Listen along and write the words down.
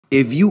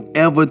If you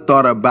ever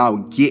thought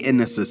about getting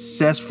a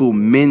successful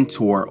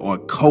mentor or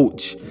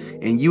coach,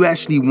 and you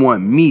actually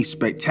want me,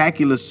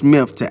 Spectacular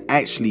Smith, to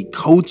actually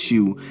coach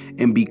you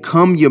and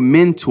become your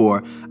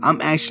mentor,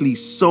 I'm actually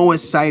so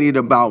excited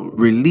about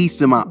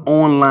releasing my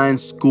online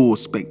school,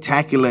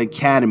 Spectacular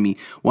Academy,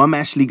 where I'm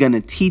actually going to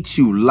teach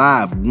you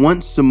live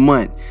once a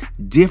month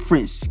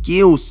different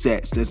skill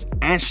sets that's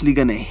actually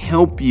going to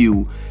help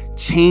you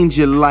change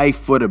your life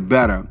for the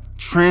better.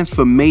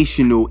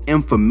 Transformational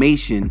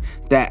information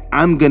that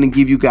I'm going to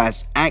give you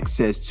guys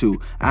access to.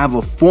 I have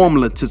a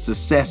formula to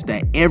success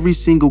that every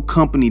single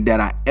company that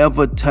I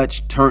ever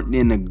touched turned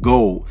into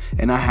gold.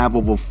 And I have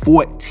over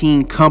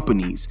 14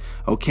 companies,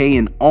 okay?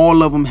 And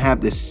all of them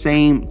have the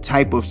same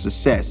type of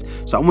success.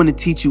 So I want to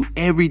teach you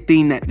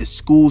everything that the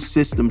school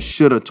system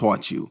should have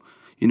taught you.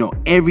 You know,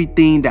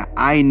 everything that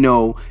I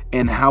know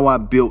and how I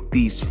built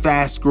these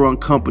fast-growing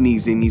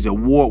companies and these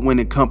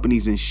award-winning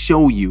companies, and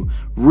show you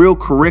real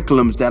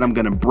curriculums that I'm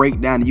going to break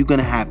down. You're going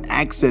to have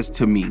access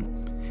to me.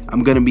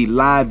 I'm going to be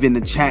live in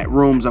the chat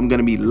rooms. I'm going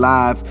to be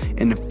live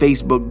in the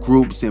Facebook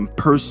groups and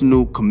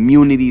personal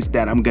communities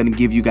that I'm going to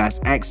give you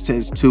guys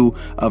access to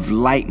of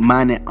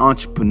like-minded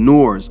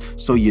entrepreneurs.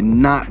 So you're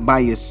not by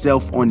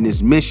yourself on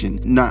this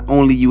mission. Not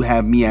only you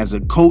have me as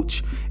a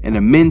coach and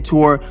a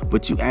mentor,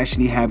 but you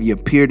actually have your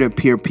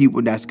peer-to-peer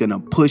people that's going to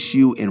push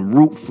you and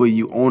root for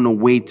you on the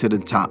way to the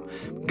top.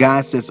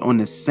 Guys that's on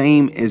the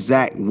same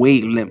exact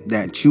wavelength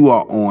that you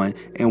are on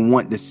and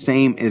want the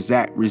same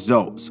exact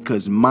results.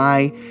 Because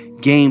my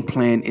game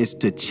plan is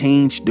to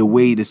change the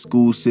way the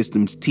school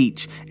systems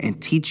teach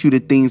and teach you the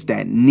things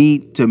that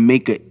need to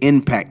make an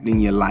impact in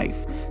your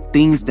life.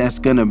 Things that's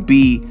going to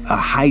be a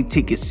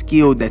high-ticket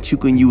skill that you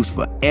can use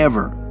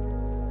forever,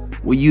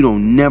 where you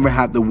don't never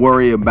have to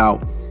worry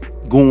about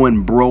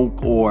going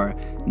broke or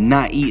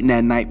not eating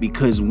at night,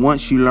 because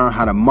once you learn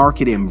how to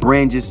market and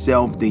brand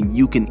yourself, then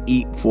you can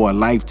eat for a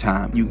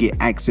lifetime. You get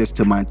access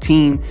to my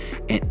team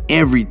and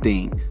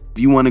everything. If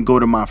you want to go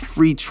to my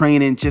free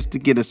training just to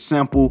get a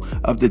sample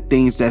of the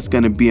things that's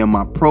going to be in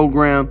my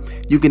program,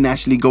 you can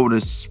actually go to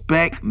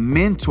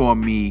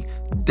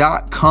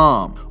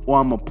specmentorme.com, or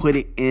I'm going to put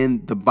it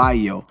in the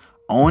bio.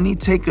 I only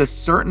take a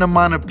certain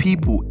amount of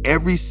people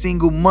every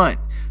single month.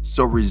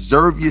 So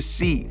reserve your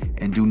seat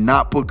and do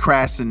not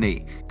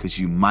procrastinate, because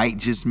you might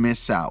just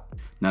miss out.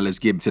 Now let's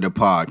get to the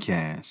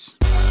podcast.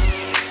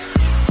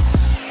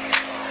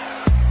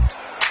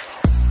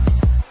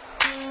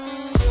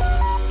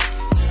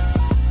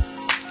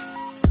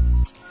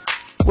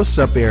 What's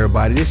up,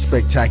 everybody? This is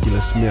Spectacular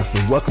Smith,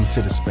 and welcome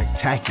to the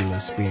Spectacular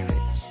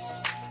Experience.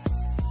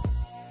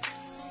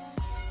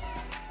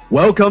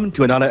 Welcome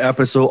to another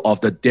episode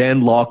of the Dan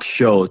Lok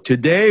Show.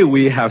 Today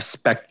we have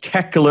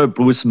Spectacular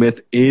Bruce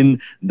Smith in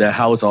the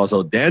house,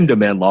 also Dan the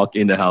Man Lok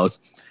in the house.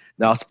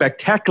 Now,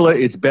 Spectacular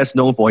is best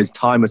known for his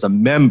time as a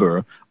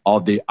member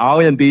of the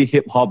R&B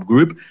hip-hop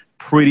group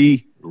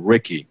Pretty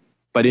Ricky.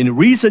 But in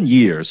recent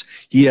years,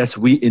 he has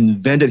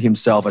reinvented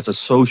himself as a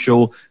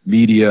social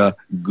media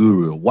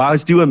guru. While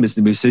still a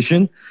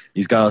musician,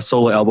 he's got a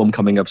solo album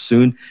coming up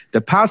soon.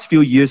 The past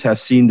few years have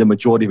seen the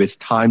majority of his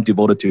time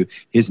devoted to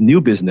his new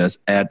business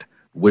at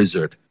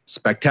Wizard.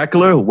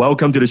 Spectacular,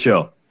 welcome to the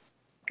show.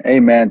 Hey,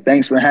 man.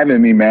 Thanks for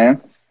having me,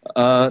 man.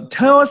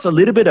 Tell us a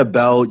little bit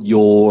about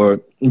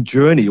your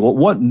journey.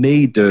 What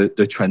made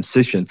the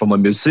transition from a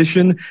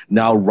musician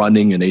now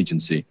running an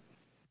agency?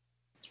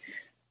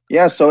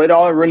 Yeah, so it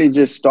all really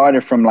just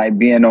started from like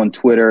being on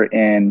Twitter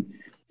and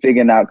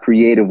figuring out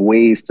creative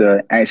ways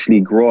to actually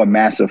grow a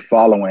massive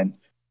following,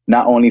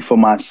 not only for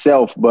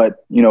myself,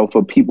 but, you know,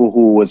 for people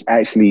who was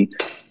actually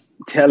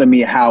telling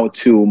me how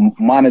to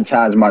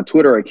monetize my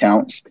Twitter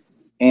accounts.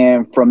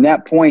 And from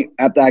that point,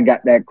 after I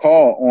got that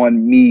call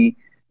on me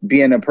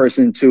being a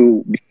person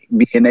to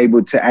being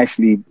able to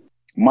actually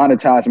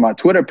monetize my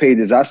Twitter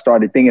pages, I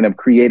started thinking of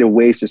creative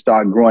ways to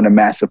start growing a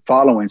massive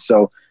following.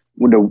 So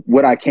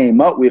what I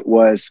came up with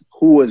was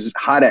who was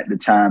hot at the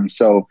time.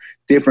 So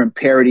different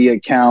parody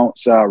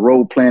accounts,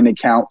 role-playing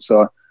accounts,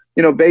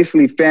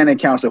 basically fan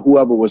accounts of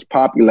whoever was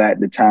popular at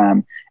the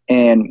time.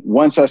 And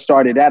once I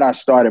started that, I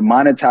started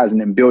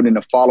monetizing and building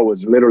the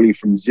followers literally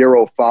from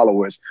 0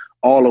 followers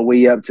all the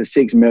way up to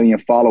 6 million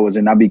followers.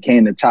 And I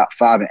became the top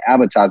 5 in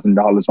advertising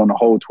dollars on the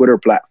whole Twitter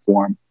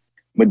platform.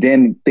 But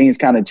then things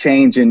kind of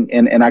changed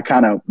and I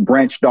kind of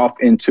branched off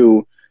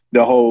into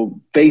the whole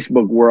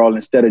Facebook world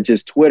instead of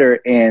just Twitter.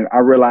 And I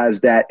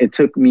realized that it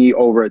took me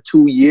over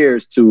 2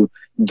 years to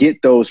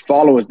get those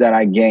followers that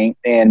I gained,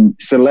 and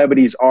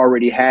celebrities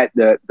already had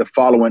the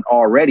following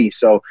already.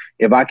 So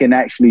if I can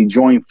actually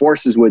join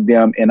forces with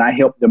them and I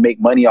help them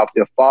make money off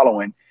their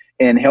following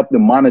and help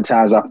them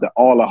monetize after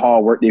all the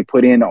hard work they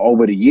put in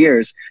over the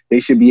years, they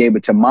should be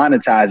able to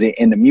monetize it.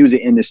 And the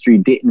music industry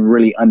didn't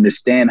really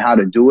understand how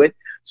to do it.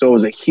 So it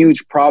was a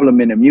huge problem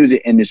in the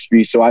music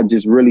industry. So I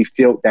just really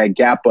filled that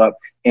gap up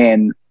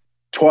and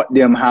taught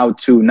them how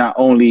to not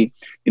only,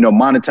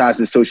 monetize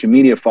the social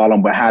media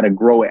following, but how to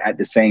grow it at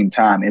the same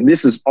time. And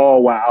this is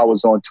all while I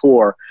was on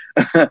tour,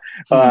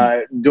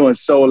 doing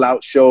sold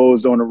out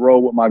shows on the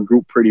road with my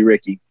group, Pretty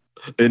Ricky.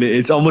 And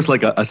it's almost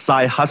like a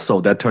side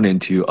hustle that turned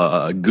into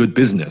a good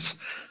business.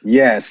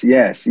 Yes,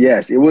 yes,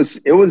 yes. It was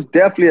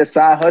definitely a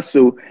side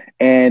hustle.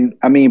 And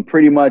I mean,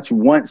 pretty much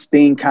once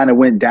thing kind of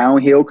went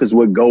downhill, because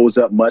what goes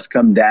up must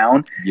come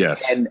down.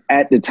 Yes. And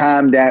at the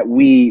time that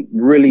we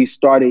really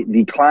started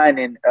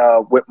declining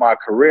with my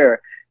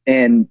career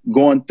and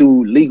going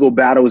through legal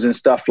battles and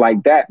stuff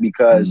like that,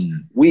 because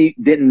we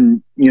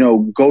didn't,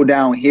 go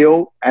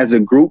downhill as a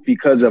group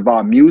because of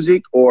our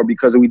music or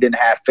because we didn't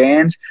have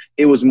fans.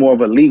 It was more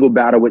of a legal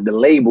battle with the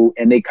label,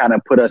 and they kind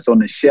of put us on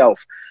the shelf.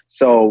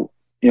 So,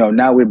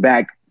 now we're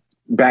back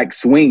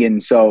swinging.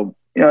 So,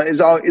 it's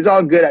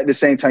all good at the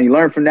same time. You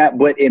learn from that,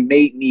 but it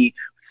made me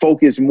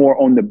focus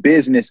more on the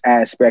business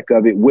aspect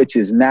of it, which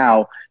is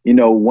now,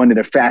 one of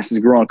the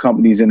fastest growing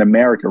companies in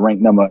America,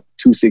 ranked number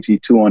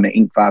 262 on the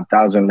Inc.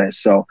 5000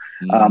 list. So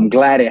I'm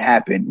glad it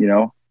happened,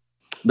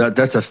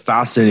 That's a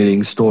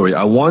fascinating story.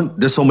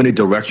 There's so many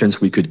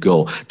directions we could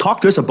go.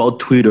 Talk to us about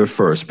Twitter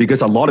first,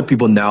 because a lot of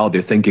people now,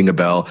 they're thinking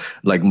about,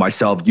 like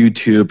myself,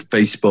 YouTube,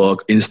 Facebook,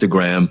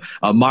 Instagram.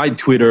 My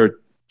Twitter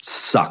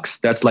sucks.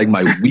 That's like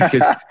my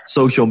weakest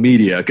social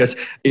media, because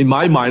in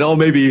my mind,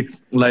 maybe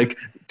like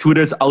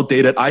Twitter's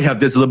outdated. I have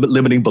this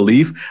limiting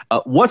belief.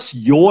 What's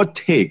your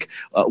take?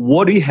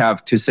 What do you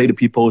have to say to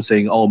people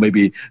saying,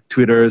 maybe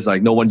Twitter's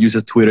like no one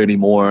uses Twitter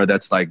anymore.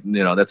 That's like,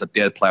 that's a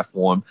dead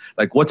platform.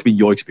 Like, what's been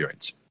your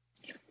experience?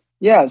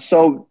 Yeah.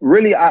 So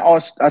really, I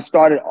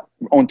started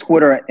on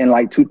Twitter in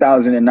like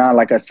 2009,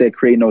 like I said,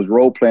 creating those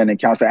role playing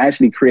accounts. I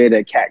actually created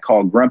a cat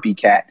called Grumpy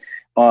Cat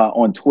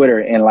on Twitter,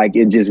 and like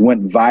it just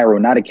went viral.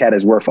 Now the cat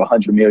is worth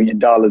 $100 million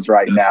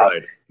right now.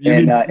 Right.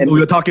 And we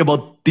were talking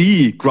about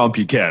the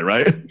Grumpy Cat,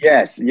 right?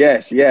 Yes. Yeah.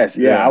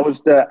 I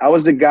was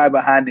the guy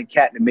behind the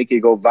cat to make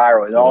it go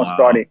viral. It all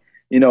started,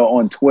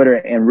 on Twitter,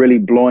 and really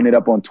blowing it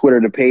up on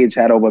Twitter. The page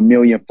had over 1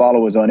 million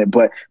followers on it.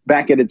 But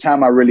back at the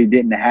time, I really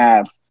didn't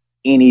have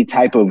any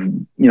type of,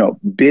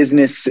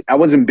 business. I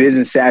wasn't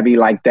business savvy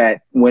like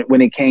that when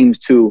it came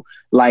to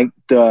like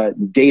the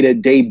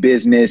day-to-day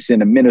business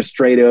and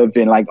administrative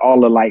and like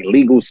all the like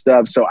legal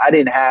stuff. So I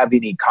didn't have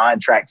any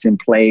contracts in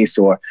place,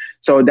 so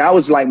that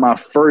was like my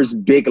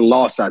first big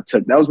loss I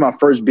took. That was my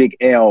first big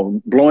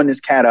L, blowing this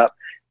cat up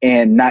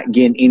and not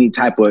getting any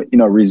type of,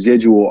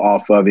 residual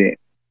off of it.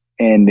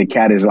 And the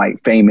cat is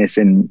like famous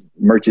and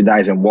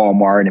merchandise in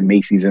Walmart and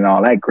Macy's and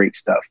all that great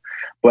stuff.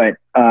 But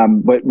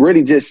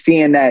really just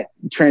seeing that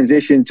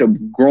transition to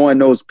growing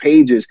those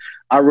pages,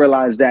 I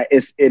realized that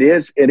it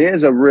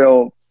is a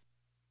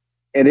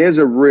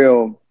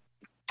real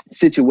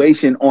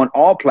situation on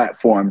all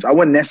platforms. I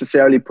wouldn't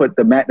necessarily put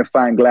the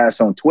magnifying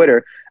glass on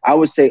Twitter. I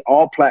would say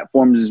all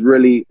platforms is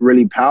really,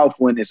 really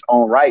powerful in its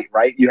own right?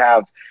 You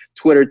have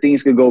Twitter,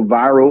 things could go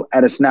viral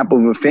at a snap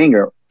of a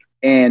finger.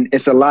 And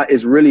it's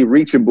really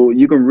reachable.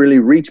 You can really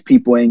reach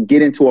people and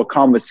get into a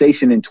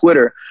conversation in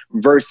Twitter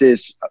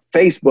versus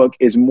Facebook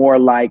is more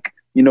like,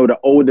 the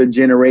older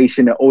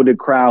generation, the older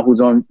crowd who's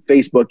on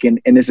Facebook.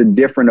 And it's a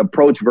different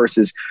approach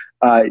versus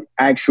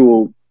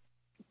actual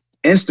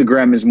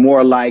Instagram is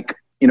more like,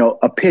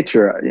 a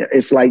picture.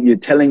 It's like you're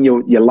telling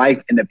your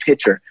life in a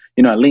picture.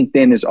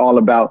 LinkedIn is all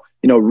about,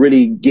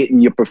 really getting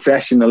your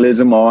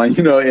professionalism on,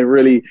 and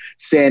really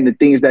saying the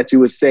things that you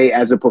would say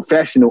as a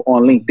professional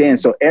on LinkedIn.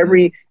 So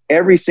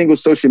every single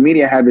social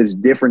media have its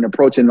different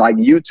approach. And like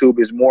YouTube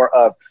is more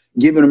of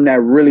giving them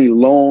that really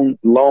long,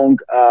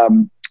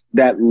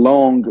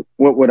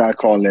 what would I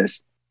call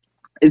this?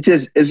 It's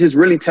just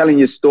really telling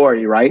your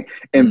story, right?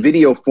 In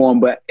video form,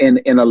 but in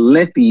a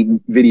lengthy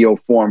video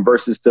form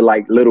versus the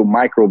like little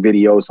micro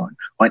videos on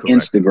Correct.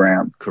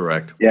 Instagram.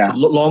 Correct. Yeah. So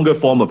longer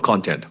form of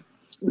content.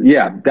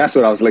 Yeah, that's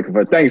what I was looking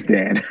for. Thanks,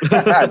 Dan.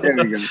 There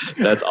we go.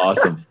 That's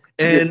awesome.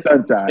 And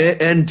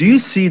do you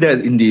see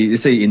that in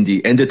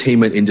the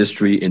entertainment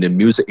industry, in the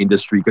music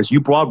industry? Because you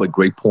brought up a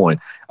great point.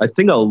 I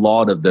think a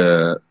lot of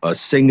the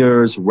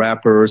singers,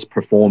 rappers,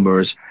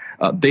 performers,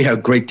 they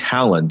have great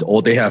talent,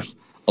 or they have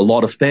a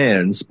lot of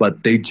fans,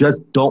 but they just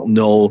don't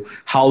know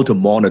how to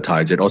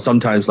monetize it. Or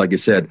sometimes, like you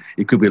said,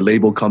 it could be a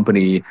label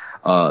company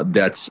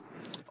that's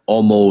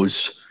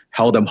almost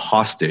held them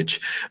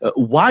hostage.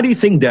 Why do you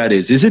think that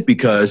is? Is it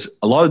because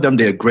a lot of them,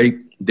 they're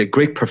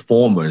great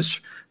performers,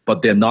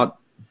 but they're not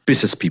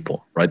business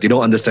people, right? They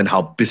don't understand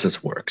how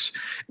business works.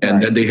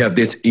 And Then they have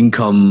this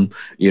income,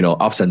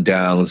 ups and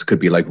downs, could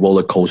be like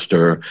roller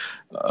coaster.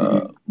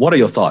 What are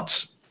your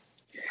thoughts?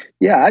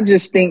 Yeah, I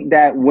just think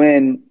that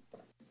when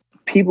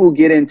people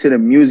get into the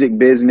music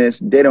business,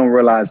 they don't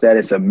realize that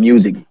it's a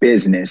music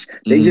business.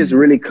 They just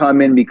really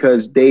come in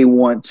because they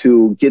want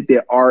to get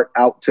their art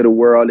out to the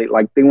world.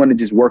 They want to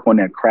just work on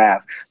their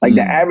craft. Like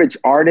the average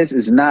artist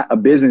is not a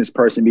business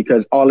person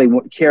because all they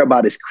care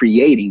about is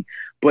creating.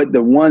 But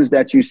the ones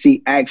that you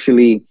see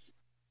actually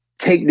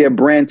take their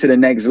brand to the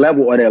next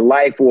level, or their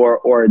life,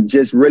 or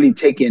just really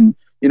taking,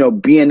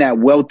 being that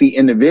wealthy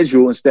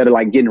individual instead of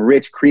like getting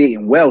rich,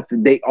 creating wealth,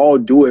 they all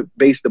do it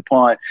based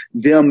upon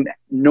them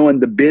knowing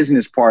the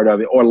business part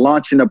of it, or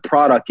launching a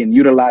product and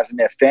utilizing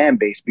their fan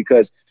base.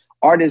 Because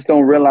artists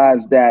don't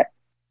realize that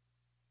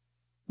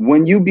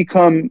when you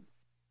become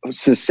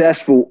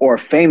successful or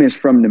famous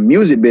from the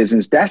music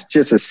business, that's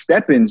just a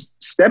stepping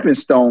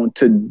stone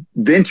to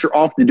venture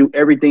off to do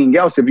everything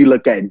else. If you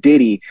look at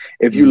Diddy,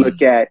 if you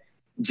look at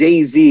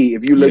Jay-Z,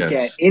 if you look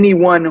at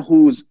anyone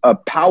who's a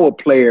power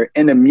player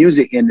in the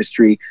music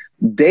industry,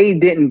 they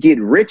didn't get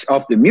rich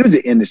off the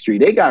music industry.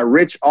 They got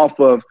rich off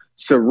of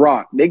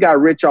Ciroc. They got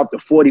rich off the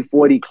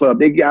 40/40 Club.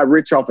 They got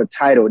rich off of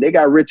Tidal. They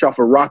got rich off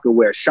of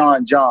Rockaware,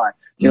 Sean John,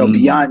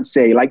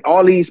 Beyonce, like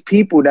all these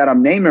people that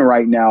I'm naming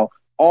right now,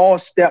 all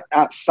stepped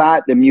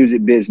outside the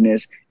music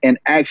business and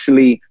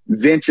actually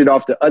ventured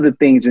off to other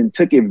things and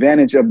took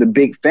advantage of the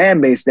big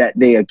fan base that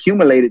they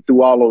accumulated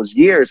through all those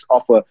years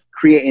off of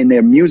creating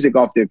their music,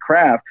 off their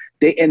craft.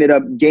 They ended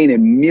up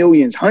gaining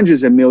millions,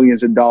 hundreds of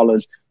millions of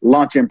dollars,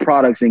 launching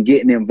products and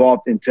getting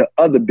involved into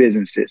other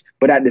businesses.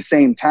 But at the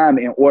same time,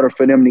 in order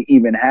for them to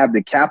even have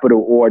the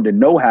capital or the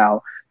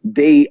know-how,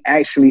 they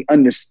actually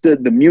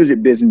understood the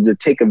music business to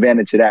take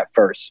advantage of that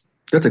first.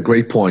 That's a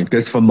great point.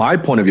 Because from my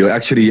point of view,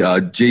 actually,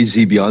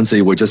 Jay-Z,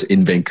 Beyonce were just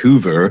in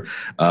Vancouver.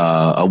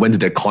 I went to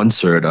their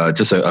concert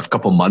just a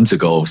couple months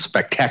ago.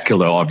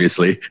 Spectacular,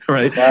 obviously,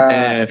 right?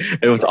 And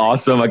it was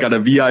awesome. I got a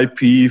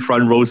VIP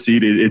front row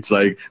seat. It's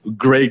like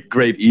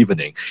great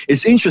evening.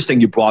 It's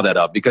interesting you brought that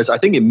up because I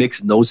think it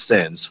makes no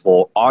sense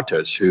for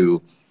artists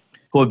who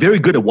are very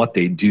good at what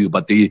they do,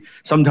 but they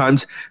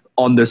sometimes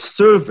on the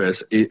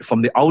surface,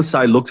 from the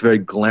outside looks very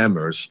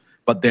glamorous.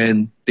 But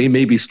then they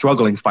may be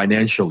struggling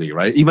financially,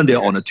 right? Even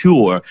they're on a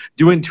tour.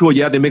 During tour,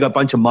 they make a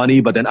bunch of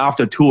money, but then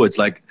after tour, it's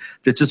like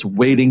they're just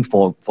waiting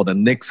for the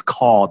next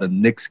call, the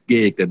next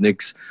gig, the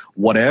next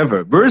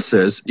whatever.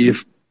 Versus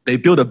if they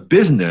build a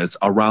business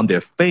around their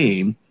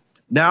fame,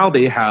 now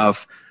they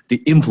have the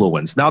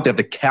influence. Now they have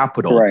the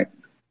capital. Right.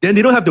 Then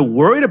they don't have to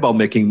worry about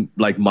making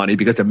like money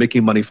because they're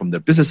making money from their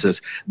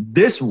businesses.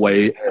 This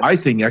way, I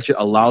think actually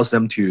allows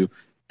them to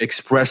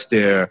express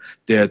their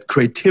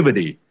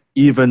creativity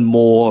even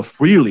more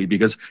freely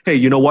because, hey,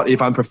 you know what? If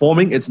I'm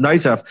performing, it's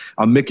nice if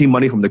I'm making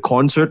money from the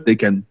concert. They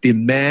can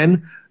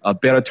demand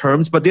better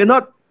terms, but they're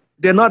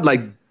not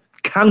like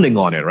counting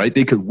on it, right?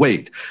 They could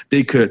wait.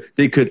 They could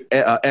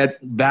add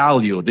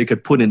value. They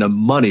could put in the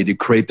money to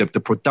create the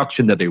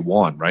production that they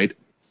want, right?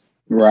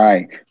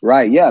 Right.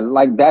 Yeah.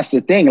 Like that's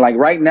the thing. Like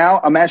right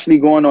now, I'm actually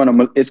going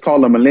on it's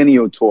called a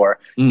Millennial Tour,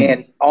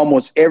 and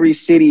almost every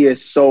city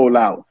is sold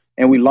out.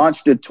 And we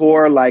launched the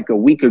tour like a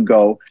week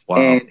ago. Wow.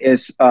 And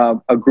it's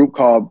a group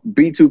called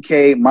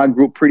B2K, my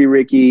group, Pretty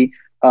Ricky,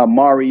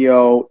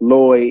 Mario,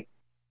 Lloyd,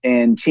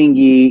 and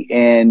Chingy,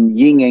 and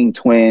Ying Yang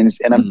Twins.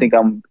 And I think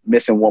I'm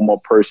missing one more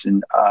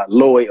person,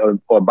 Lloyd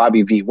or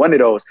Bobby V, one of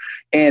those.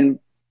 And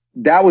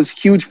that was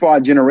huge for our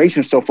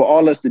generation. So for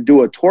all us to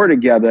do a tour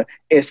together,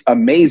 it's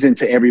amazing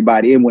to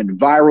everybody. It went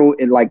viral.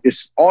 And like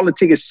this, all the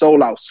tickets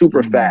sold out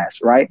super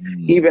fast, right?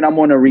 Even I'm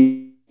on a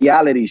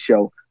reality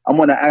show. I'm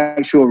on an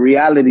actual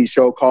reality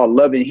show called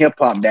Love and Hip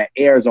Hop that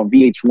airs on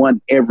VH1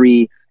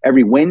 every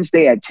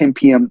Wednesday at 10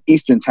 p.m.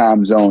 Eastern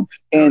time zone.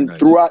 And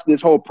throughout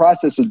this whole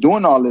process of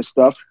doing all this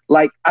stuff,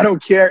 like, I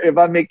don't care if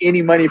I make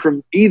any money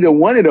from either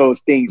one of those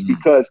things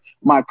because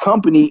my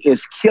company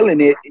is killing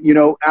it,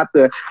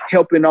 after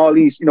helping all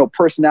these,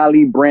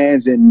 personality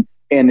brands and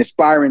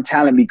aspiring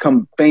talent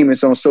become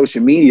famous on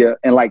social media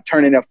and like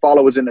turning their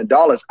followers into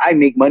dollars. I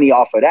make money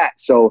off of that.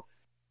 So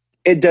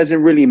it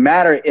doesn't really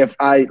matter if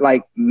I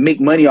like make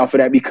money off of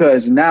that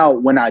because now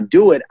when I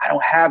do it, I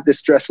don't have the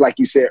stress like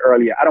you said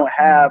earlier. I don't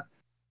have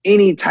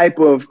any type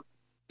of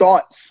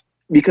thoughts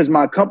because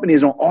my company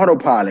is on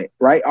autopilot,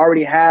 right? I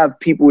already have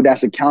people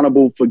that's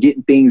accountable for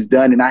getting things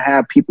done, and I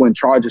have people in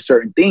charge of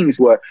certain things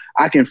where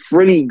I can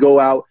freely go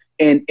out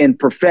and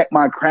perfect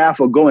my craft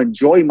or go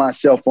enjoy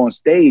myself on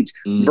stage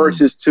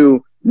versus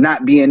to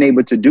not being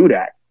able to do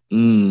that.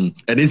 And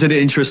isn't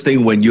it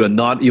interesting when you are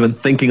not even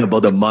thinking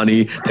about the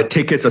money, the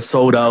tickets are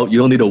sold out, you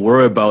don't need to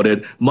worry about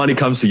it. Money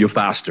comes to you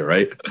faster,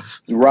 right?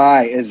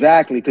 Right,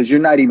 exactly, because you're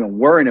not even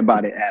worrying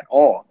about it at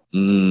all.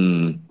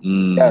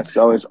 Yeah,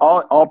 so it's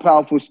all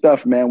powerful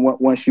stuff, man,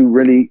 once you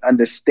really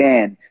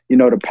understand,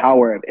 the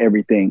power of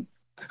everything.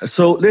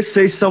 So let's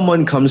say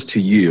someone comes to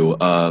you.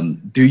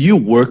 Do you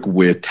work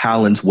with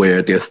talents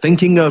where they're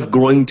thinking of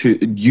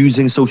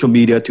using social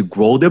media to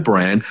grow their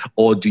brand,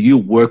 or do you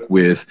work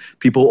with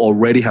people who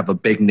already have a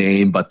big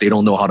name but they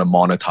don't know how to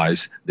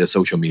monetize their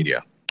social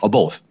media, or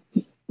both?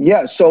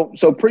 Yeah, so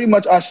pretty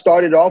much I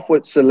started off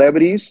with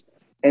celebrities,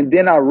 and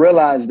then I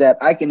realized that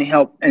I can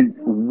help and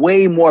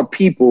way more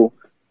people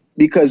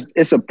because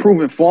it's a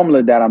proven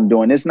formula that I'm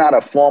doing. It's not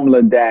a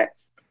formula that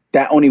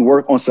only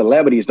work on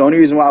celebrities. The only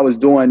reason why I was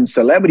doing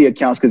celebrity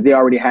accounts because they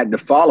already had the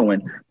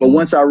following. But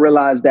once I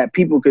realized that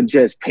people could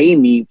just pay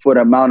me for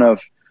the amount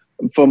of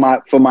for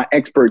my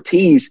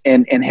expertise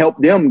and help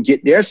them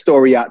get their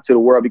story out to the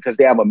world because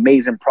they have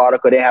amazing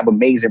product or they have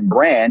amazing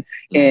brand.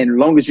 And as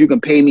long as you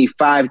can pay me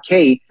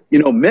 $5K,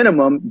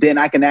 minimum, then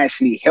I can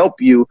actually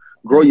help you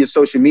grow your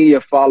social media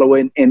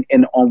following and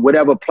on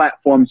whatever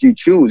platforms you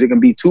choose. It can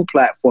be 2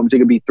 platforms. It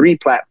can be 3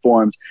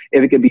 platforms.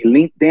 If it could be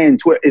LinkedIn,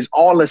 Twitter, it's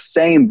all the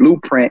same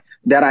blueprint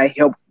that I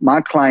help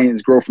my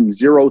clients grow from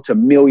 0 to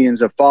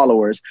millions of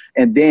followers.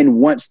 And then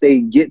once they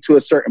get to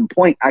a certain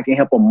point, I can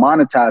help them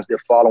monetize their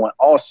following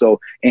also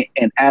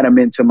and add them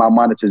into my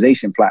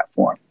monetization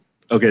platform.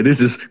 Okay,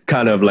 this is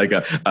kind of like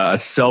a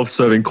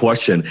self-serving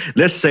question.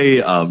 Let's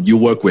say you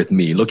work with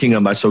me. Looking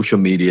at my social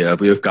media,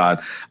 we've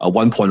got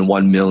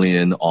 1.1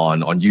 million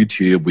on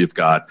YouTube. We've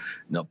got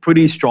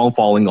pretty strong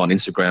following on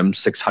Instagram,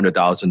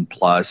 600,000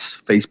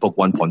 plus. Facebook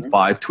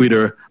 1.5.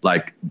 Twitter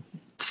like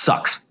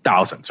sucks,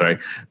 thousands, right?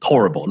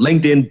 Horrible.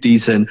 LinkedIn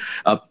decent.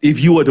 If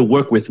you were to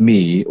work with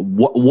me,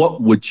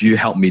 what would you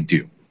help me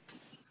do?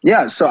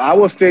 Yeah, so I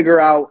would figure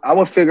out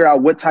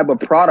what type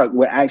of product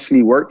would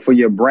actually work for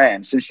your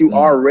brand. Since you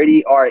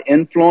already are an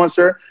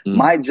influencer,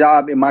 my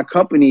job and my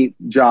company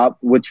job,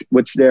 which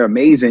they're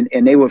amazing,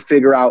 and they would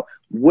figure out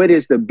what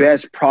is the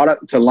best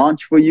product to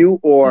launch for you,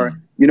 or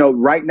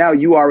right now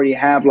you already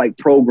have like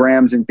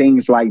programs and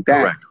things like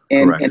that.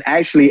 Correct. And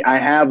actually, I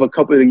have a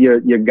couple of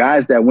your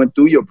guys that went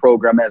through your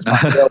program as my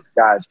sales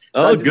guys.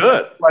 Oh,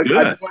 good.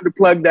 I just wanted to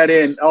plug that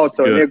in.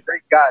 Also, They're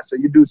great guys, so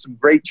you do some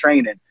great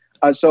training.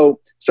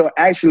 So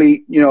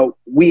actually,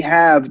 we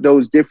have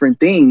those different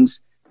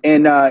things,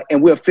 and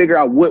we'll figure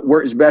out what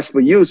works best for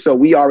you. So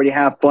we already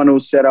have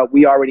funnels set up.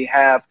 We already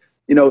have,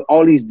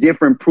 all these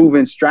different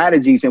proven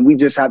strategies, and we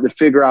just have to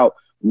figure out,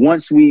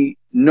 once we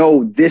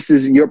know this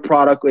is your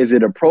product, is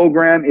it a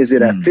program? Is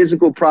it a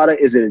physical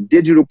product? Is it a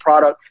digital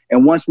product?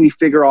 And once we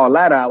figure all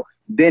that out,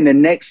 then the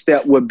next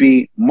step would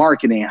be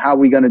marketing. How are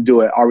we going to do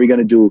it? Are we going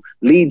to do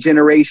lead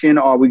generation?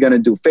 Are we going to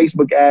do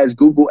Facebook ads,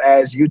 Google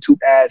ads, YouTube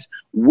ads?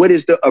 What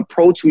is the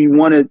approach we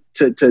want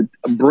to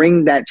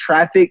bring that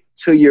traffic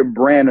to your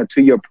brand or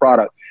to your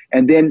product?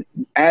 And then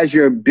as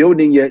you're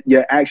building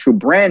your actual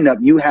brand up,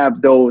 you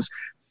have those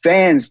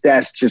fans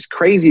that's just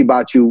crazy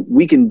about you.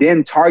 We can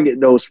then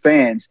target those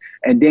fans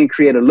and then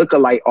create a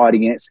lookalike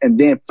audience and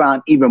then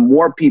find even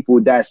more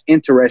people that's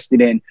interested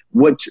in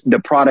what the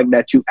product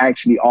that you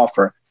actually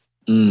offer.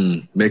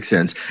 Makes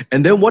sense.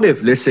 And then what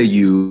if, let's say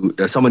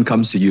someone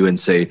comes to you and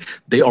say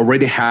they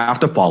already have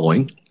the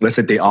following, let's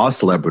say they are a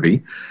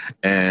celebrity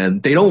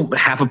and they don't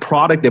have a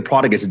product, their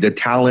product is their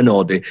talent,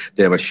 or they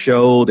have a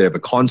show, they have a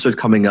concert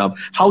coming up.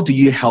 How do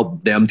you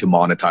help them to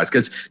monetize?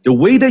 Because the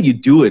way that you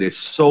do it is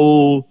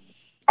so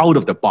out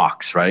of the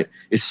box, right?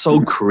 It's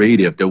so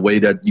creative, the way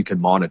that you can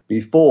monetize.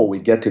 Before we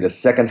get to the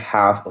second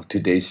half of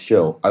today's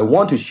show, I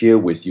want to share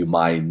with you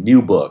my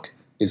new book.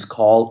 It's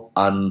called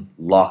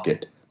Unlock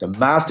It: The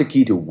Master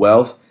Key to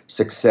Wealth,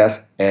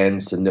 Success,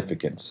 and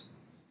Significance.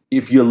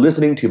 If you're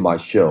listening to my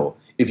show,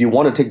 if you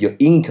want to take your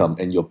income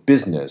and your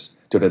business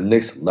to the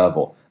next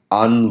level,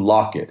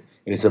 unlock it.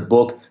 It is a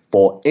book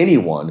for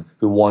anyone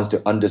who wants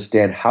to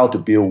understand how to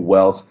build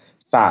wealth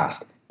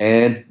fast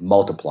and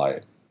multiply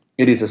it.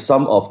 It is a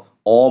sum of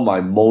all my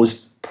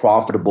most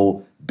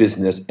profitable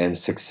business and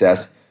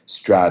success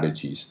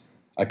strategies.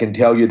 I can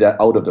tell you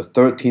that out of the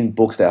 13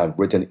 books that I've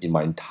written in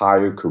my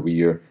entire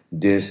career,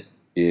 this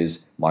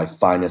is my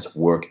finest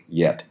work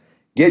yet.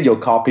 Get your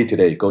copy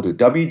today. Go to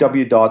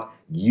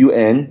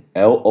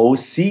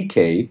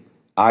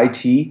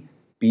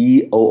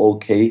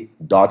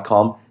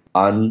www.unlockitbook.com,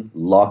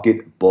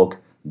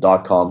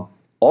 unlockitbook.com.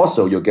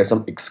 Also, you'll get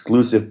some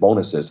exclusive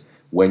bonuses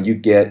when you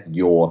get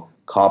your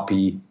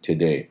copy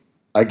today.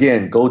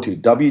 Again, go to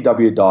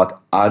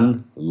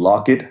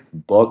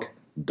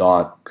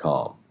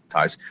www.unlockitbook.com.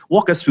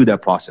 Walk us through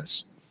that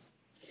process.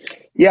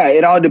 Yeah,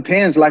 it all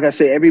depends. Like I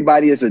said,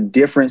 everybody is a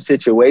different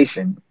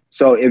situation.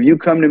 So if you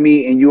come to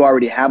me and you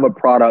already have a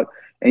product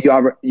and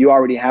you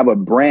already have a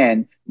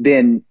brand,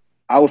 then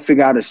I will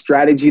figure out a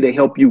strategy to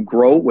help you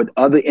grow with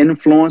other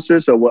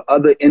influencers or with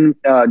other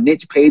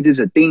niche pages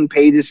or theme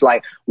pages,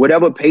 like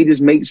whatever pages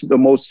makes the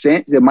most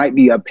sense. It might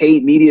be a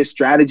paid media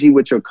strategy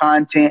with your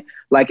content,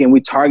 and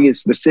we target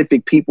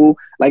specific people.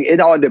 Like, it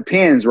all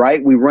depends,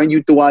 right? We run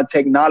you through our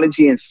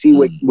technology and see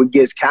what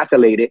gets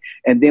calculated.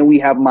 And then we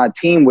have my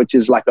team, which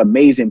is like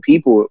amazing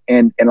people.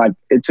 And like,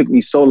 it took me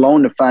so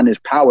long to find this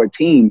power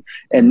team.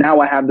 And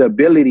now I have the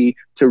ability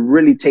to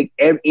really take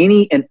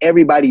any and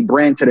everybody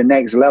brand to the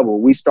next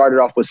level. We started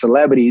off with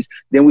celebrities.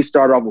 Then we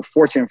started off with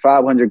Fortune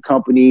 500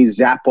 companies,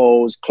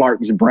 Zappos,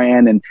 Clark's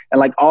brand, and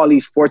like all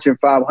these Fortune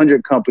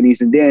 500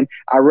 companies. And then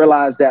I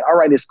realized that, all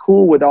right, it's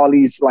cool with all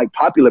these like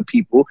popular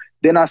people.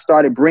 Then I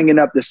started bringing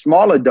up the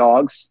smaller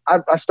dogs.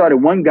 I started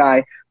one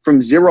guy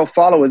from 0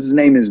 followers. His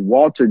name is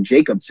Walter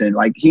Jacobson.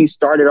 Like, he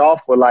started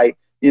off with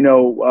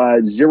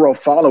 0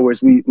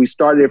 followers. We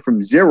started it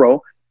from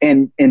 0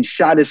 and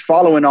shot his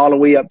following all the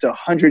way up to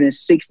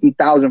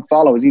 160,000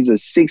 followers. He's a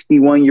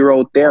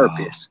 61-year-old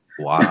therapist.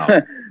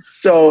 Wow.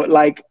 So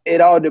like,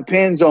 it all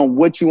depends on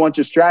what you want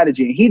your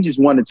strategy. And he just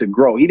wanted to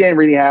grow. He didn't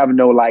really have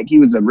no, like, he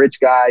was a rich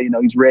guy, you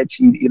know, he's rich.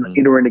 He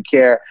didn't really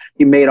care.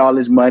 He made all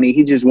his money.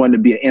 He just wanted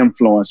to be an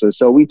influencer.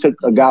 So we took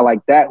a guy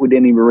like that who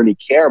didn't even really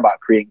care about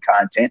creating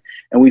content,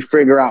 and we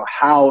figure out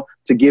how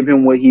to give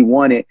him what he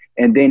wanted.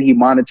 And then he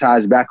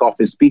monetized back off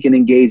his speaking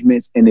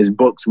engagements and his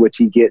books, which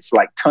he gets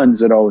like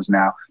tons of those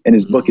now. And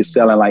his book is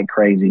selling like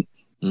crazy.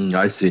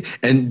 I see.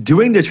 And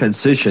during the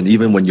transition,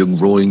 even when you're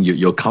growing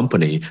your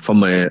company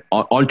from an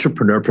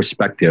entrepreneur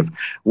perspective,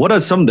 what are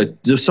some of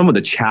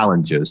the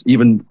challenges?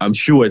 Even I'm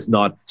sure it's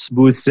not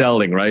smooth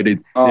sailing, right?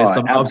 There's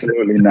some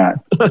absolutely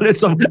not. There's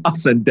some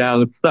ups and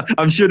downs.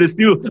 I'm sure there's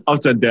still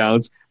ups and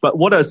downs. But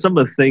what are some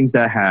of the things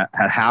that had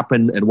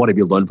happened, and what have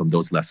you learned from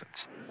those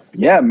lessons?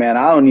 Yeah, man,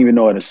 I don't even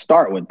know where to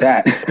start with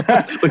that.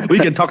 We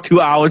can talk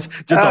 2 hours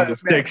just on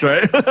mistakes,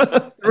 right?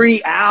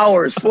 3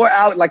 hours, 4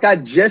 hours. Like, I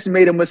just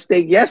made a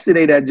mistake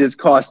yesterday that just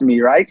cost me,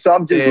 right? So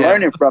I'm just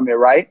learning from it,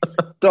 right?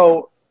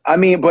 So, I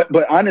mean,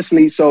 but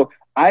honestly, so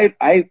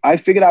I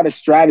figured out a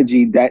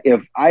strategy that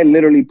if I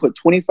literally put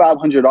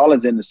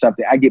 $2,500 into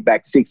something, I get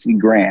back 60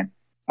 grand.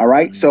 All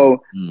right.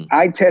 So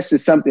I tested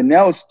something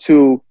else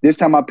too. This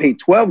time I paid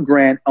 12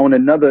 grand on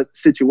another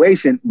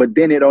situation, but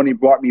then it only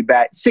brought me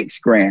back 6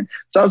 grand.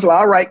 So I was like,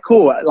 all right,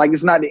 cool. Like,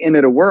 it's not the end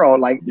of the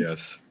world. Like,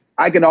 yes,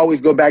 I can always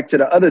go back to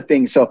the other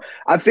things. So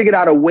I figured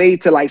out a way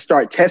to like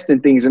start testing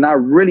things. And I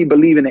really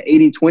believe in the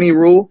 80-20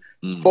 rule.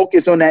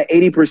 Focus on that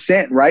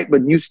 80%, right?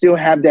 But you still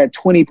have that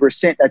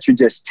 20% that you're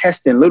just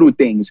testing little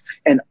things.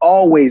 And I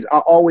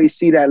always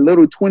see that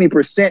little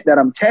 20% that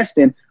I'm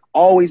testing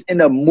always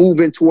end up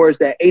moving towards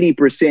that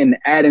 80% and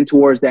adding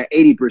towards that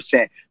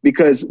 80%.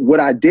 Because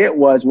what I did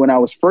was, when I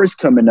was first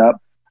coming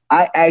up,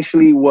 I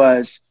actually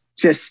was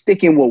just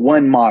sticking with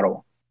one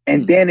model.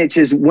 And then it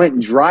just went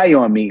dry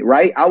on me,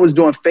 right? I was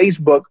doing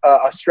Facebook,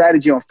 a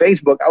strategy on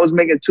Facebook. I was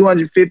making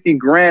 250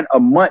 grand a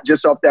month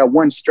just off that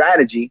one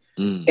strategy.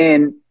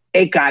 And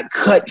it got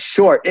cut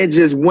short. It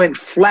just went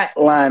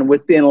flatline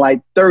within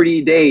like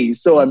 30 days.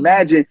 So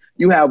imagine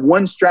you have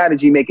one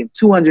strategy making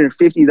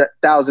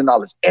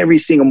 $250,000 every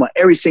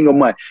single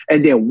month.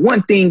 And then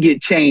one thing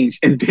get changed,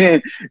 and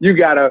then you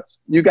gotta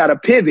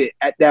pivot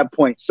at that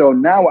point. So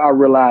now I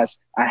realized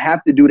I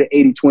have to do the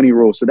 80-20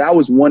 rule. So that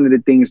was one of the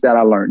things that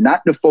I learned,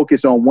 not to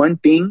focus on one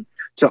thing,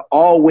 to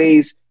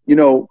always,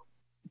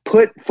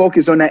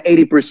 focus on that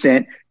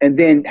 80% and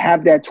then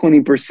have that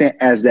 20%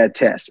 as that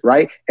test,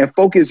 right? And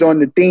focus on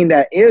the thing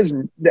that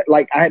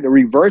like, I had to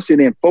reverse it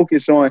and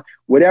focus on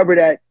whatever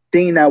that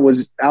thing that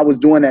I was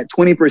doing, that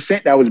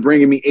 20% that was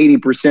bringing me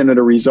 80% of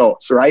the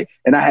results, right?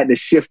 And I had to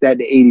shift that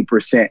to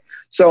 80%.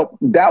 So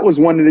that was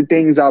one of the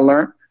things I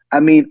learned. I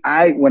mean,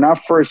 when I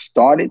first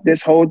started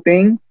this whole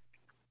thing,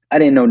 I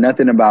didn't know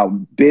nothing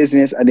about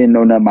business. I didn't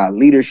know nothing about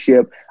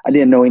leadership. I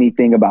didn't know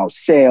anything about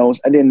sales.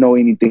 I didn't know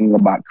anything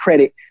about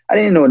credit. I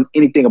didn't know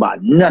anything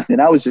about nothing.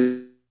 I was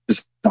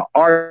just an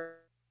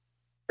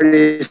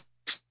artist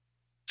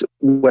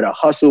with a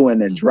hustle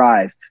and a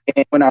drive.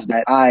 And when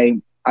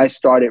I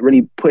started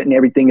really putting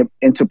everything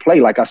into play.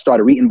 Like, I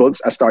started reading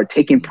books. I started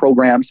taking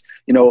programs,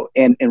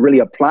 and really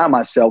apply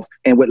myself.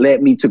 And what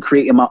led me to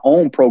creating my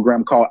own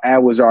program called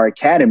Our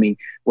Academy,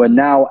 where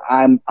now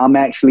I'm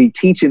actually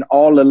teaching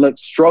all the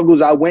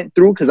struggles I went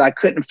through, because I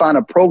couldn't find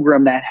a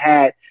program that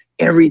had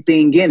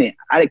everything in it.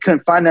 I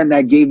couldn't find nothing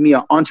that gave me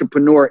an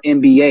entrepreneur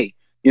MBA.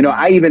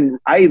 I even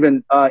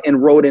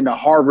enrolled in the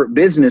Harvard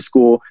Business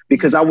School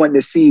because I wanted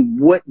to see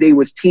what they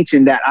was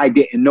teaching that I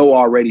didn't know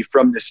already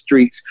from the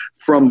streets,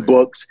 from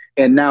books.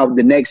 And now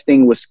the next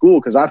thing was school,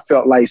 because I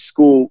felt like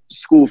school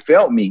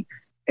failed me.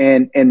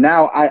 And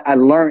now I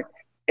learned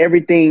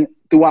everything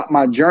throughout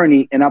my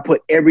journey, and I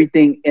put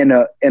everything in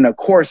a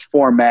course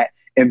format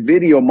and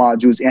video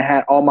modules, and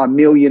had all my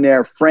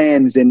millionaire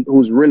friends and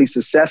who's really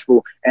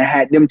successful, and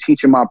had them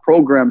teaching my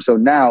program. So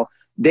now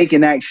they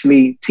can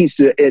actually teach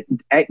the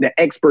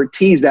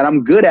expertise that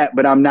I'm good at,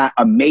 but I'm not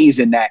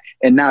amazing at.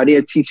 And now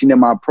they're teaching in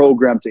my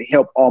program to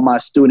help all my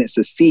students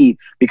succeed,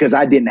 because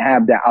I didn't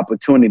have that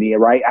opportunity,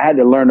 right? I had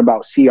to learn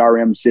about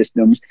CRM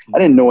systems. I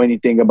didn't know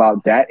anything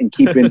about that, and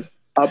keeping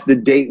up to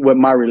date with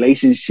my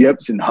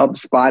relationships and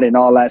HubSpot and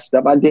all that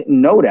stuff. I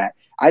didn't know that.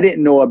 I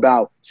didn't know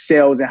about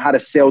sales and how to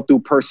sell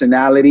through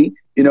personality.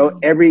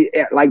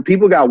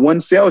 People got one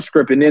sales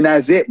script and then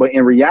that's it. But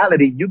in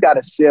reality, you got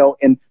to sell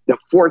in the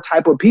 4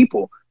 type of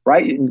people,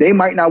 right? They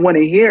might not want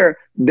to hear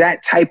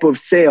that type of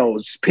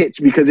sales pitch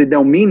because it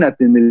don't mean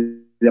nothing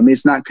to them.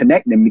 It's not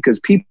connecting, because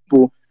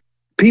people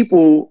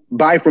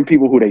buy from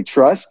people who they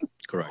trust,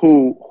 correct,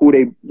 who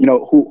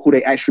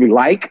they actually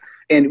like.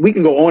 And we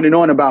can go on and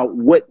on about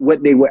what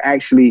they would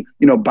actually,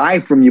 buy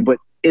from you, but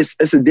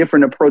it's a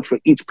different approach for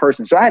each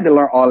person. So I had to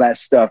learn all that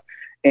stuff.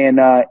 And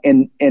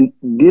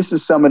this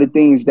is some of the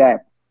things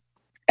that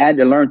I had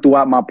to learn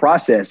throughout my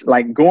process,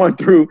 like going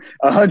through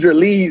 100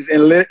 leads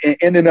and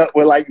ending up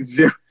with like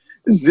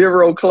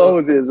zero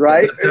closes,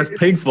 right? That's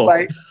painful.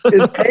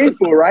 It's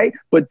painful, right?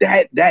 But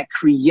that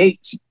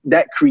creates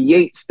that,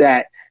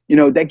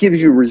 that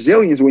gives you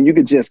resilience when you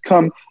could just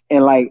come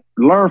and like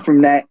learn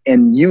from that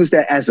and use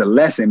that as a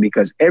lesson,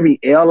 because every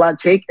L I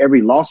take,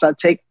 every loss I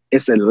take,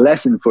 it's a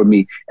lesson for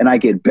me, and I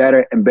get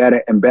better and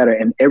better and better.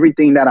 And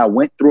everything that I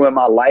went through in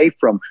my life,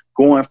 from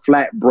going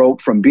flat broke,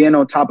 from being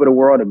on top of the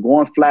world to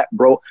going flat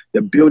broke,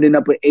 to building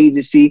up an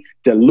agency,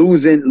 to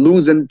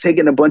losing,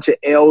 taking a bunch of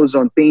L's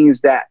on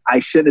things that I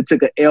should have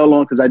took an L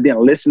on because I didn't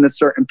listen to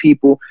certain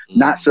people,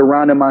 not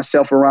surrounding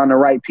myself around the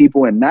right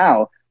people. And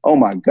now, oh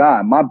my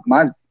God,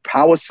 my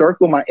power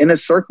circle, my inner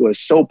circle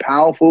is so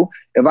powerful.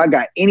 If I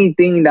got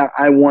anything that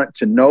I want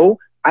to know,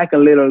 I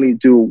can literally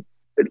do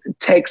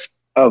text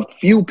a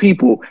few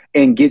people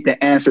and get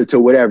the answer to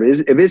whatever.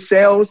 If it's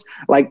sales,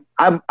 like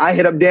I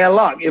hit up Dan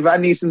Locke if I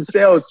need some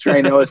sales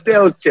training or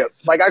sales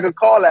tips. Like I could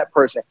call that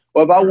person.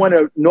 Or if I want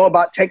to know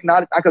about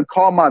technology, I could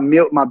call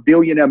my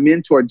billionaire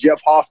mentor,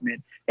 Jeff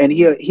Hoffman, and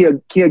he'll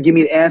give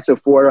me the answer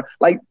for it.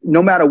 Like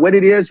no matter what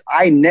it is,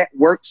 I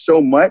network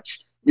so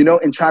much,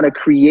 and try to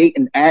create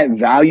and add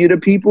value to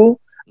people.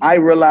 I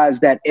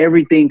realize that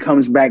everything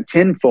comes back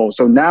tenfold.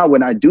 So now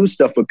when I do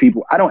stuff for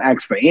people, I don't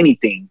ask for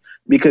anything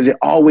because it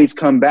always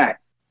come back.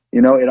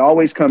 It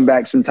always come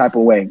back some type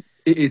of way.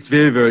 It's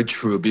very, very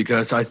true,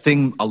 because I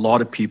think a lot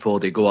of people,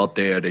 they go out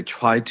there, they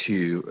try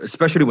to,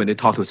 especially when they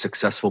talk to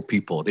successful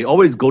people, they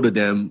always go to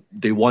them,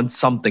 they want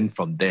something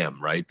from them,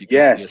 right? Because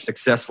they're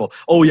successful.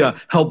 Oh yeah,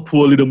 help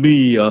poor little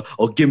me,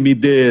 or give me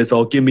this,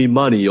 or give me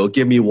money, or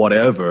give me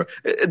whatever.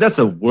 That's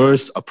a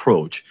worse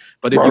approach.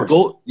 But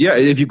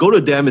if you go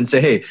to them and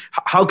say, hey,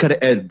 how can I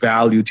add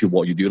value to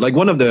what you do? Like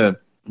one of the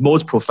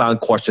most profound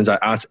questions I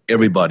ask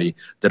everybody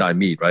that I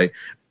meet, right,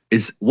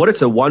 is what is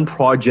the one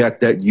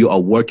project that you are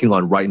working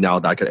on right now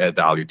that I could add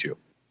value to?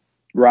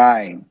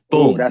 Right.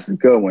 Boom. Ooh, that's a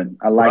good one.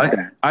 I like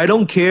that. I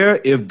don't care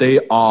if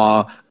they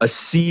are a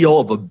CEO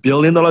of $1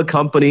 billion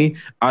company.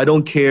 I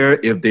don't care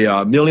if they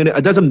are a millionaire.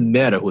 It doesn't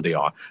matter who they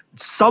are.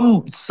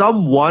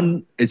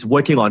 Someone is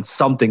working on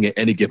something at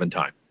any given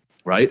time.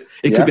 Right?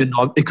 It could be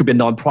a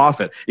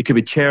nonprofit. It could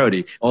be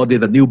charity, or they're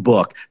the new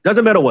book.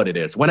 Doesn't matter what it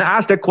is. When I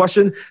ask that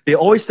question, they're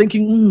always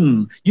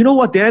thinking, you know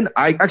what, Dan?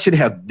 I actually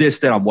have this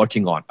that I'm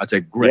working on. I say,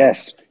 great.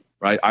 Yes.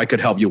 Right? I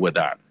could help you with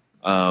that.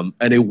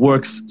 And it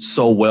works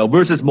so well.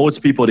 Versus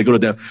most people, they go to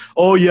them,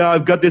 oh yeah,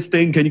 I've got this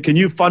thing. Can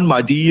you fund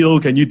my deal?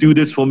 Can you do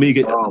this for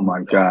me? Oh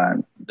my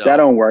God. No. That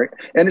don't work.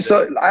 And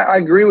so I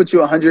agree with you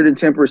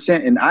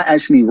 110%. And I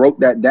actually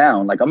wrote that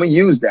down. Like I'm gonna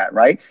use that,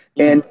 right?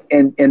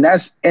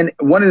 Mm-hmm. And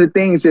one of the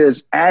things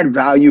is add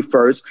value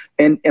first.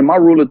 And my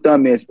rule of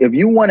thumb is if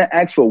you want to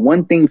ask for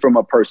one thing from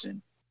a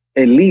person,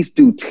 at least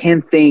do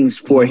 10 things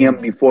for him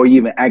before you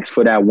even ask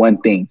for that one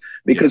thing.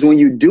 Because when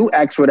you do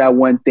ask for that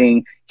one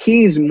thing,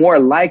 he's more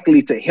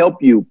likely to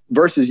help you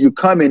versus you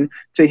coming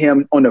to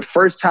him on the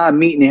first time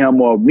meeting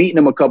him or meeting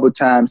him a couple of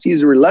times.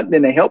 He's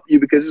reluctant to help you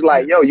because it's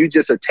like, yo, you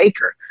just a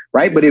taker,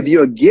 right? But if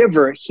you're a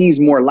giver, he's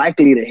more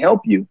likely to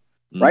help you,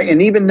 right?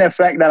 And even the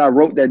fact that I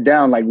wrote that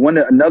down, like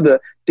another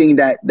thing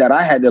that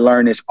I had to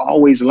learn is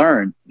always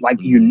learn.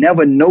 Like you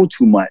never know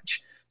too much.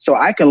 So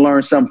I can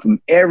learn something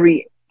from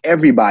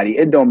everybody.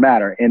 It don't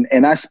matter.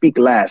 And I speak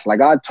last.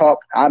 Like I talk,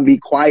 I'll be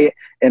quiet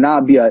and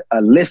I'll be a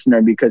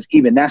listener, because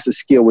even that's a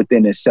skill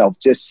within itself.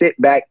 Just sit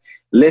back,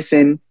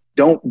 listen,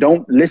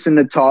 don't listen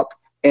to talk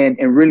and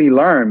really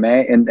learn,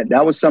 man. And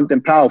that was something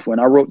powerful. And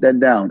I wrote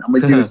that down. I'm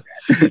going to use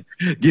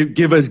that.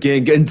 Give us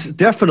game. And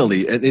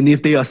definitely. And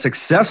if they are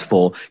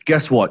successful,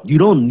 guess what? You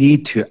don't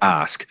need to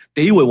ask.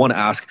 They will want to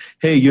ask,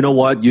 hey, you know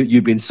what?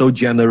 You've been so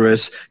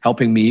generous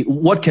helping me.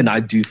 What can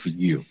I do for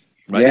you?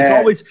 Right? Yeah. It's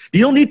always, you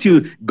don't need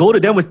to go to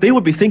them with, they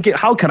would be thinking,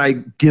 how can I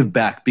give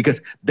back?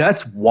 Because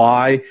that's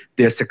why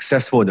they're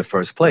successful in the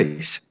first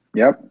place.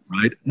 Yep.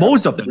 Right.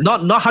 Most of them,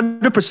 not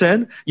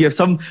 100%. You have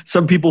some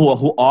people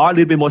who are a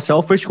little bit more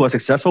selfish, who are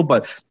successful,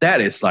 but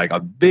that is like a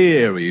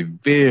very,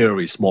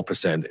 very small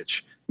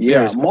percentage.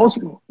 Yeah.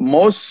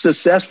 Most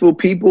successful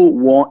people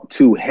want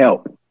to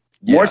help.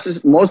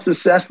 Yes. Most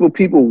successful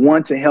people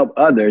want to help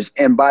others,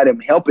 and by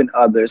them helping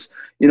others,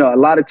 a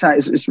lot of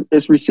times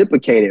it's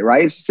reciprocated,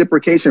 right? It's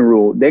reciprocation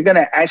rule. They're going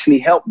to actually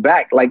help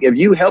back. Like if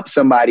you help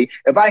somebody,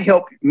 if I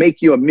help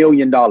make you $1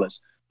 million,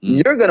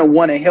 you're going to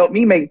want to help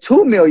me make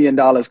 $2 million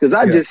because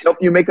I just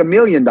helped you make $1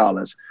 million,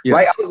 right?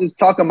 I was just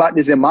talking about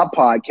this in my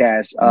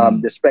podcast,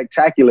 The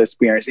Spectacular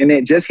Experience, and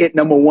it just hit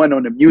 #1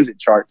 on the music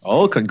charts.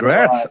 Oh,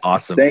 congrats.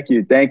 Awesome. Thank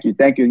you.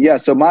 Yeah.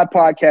 So my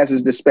podcast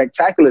is The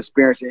Spectacular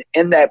Experience.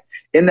 And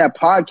in that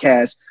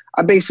podcast,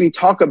 I basically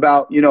talk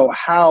about,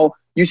 how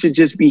you should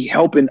just be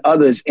helping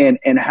others and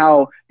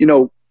how,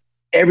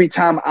 every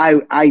time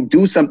I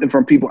do something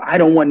from people, I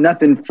don't want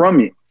nothing from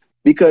it,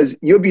 because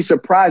you'll be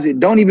surprised. It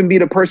don't even be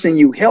the person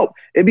you help.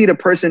 It be the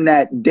person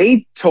that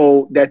they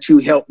told that you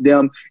helped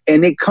them,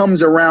 and it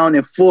comes around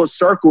in full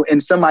circle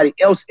and somebody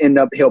else end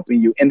up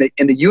helping you. And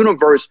the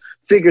universe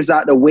figures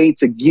out a way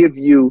to give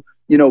you,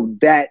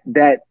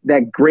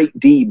 that great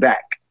deed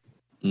back.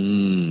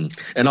 And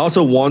I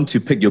also want to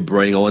pick your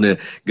brain. I want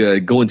to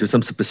go into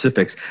some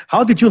specifics.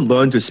 How did you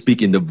learn to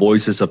speak in the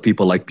voices of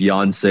people like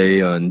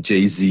Beyonce and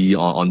Jay-Z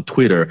on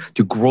Twitter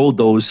to grow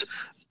those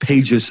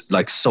pages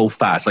like so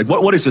fast? Like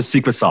what is your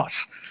secret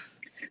sauce?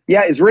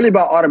 Yeah, it's really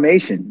about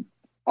automation.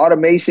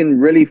 Automation,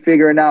 really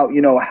figuring out,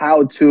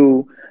 how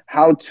to,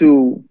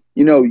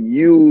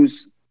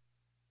 use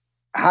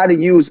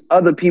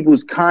other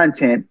people's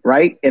content,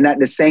 right? And at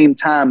the same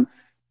time,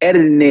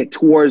 editing it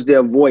towards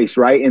their voice,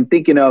 right? And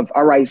thinking of,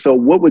 all right, so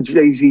what would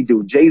Jay-Z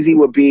do? Jay-Z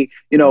would be,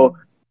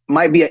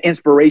 might be an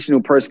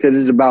inspirational person because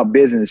it's about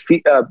business.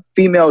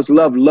 Females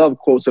love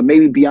quotes. So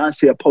maybe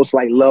Beyonce will post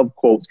like love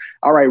quotes.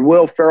 All right,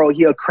 Will Ferrell,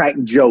 he'll crack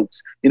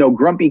jokes.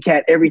 Grumpy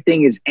Cat,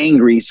 everything is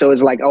angry. So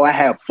it's like, oh, I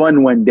had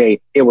fun one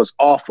day. It was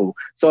awful.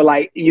 So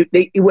like you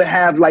would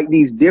have like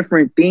these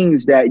different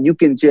things that you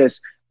can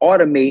just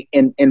automate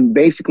and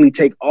basically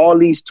take all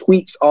these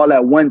tweets all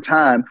at one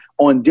time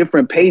on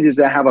different pages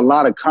that have a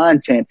lot of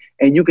content,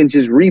 and you can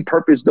just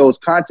repurpose those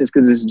contents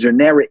because it's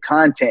generic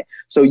content.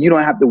 So you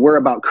don't have to worry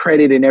about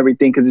credit and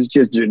everything because it's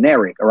just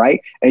generic, all right?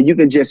 And you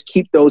can just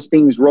keep those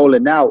things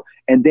rolling out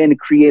and then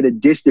create a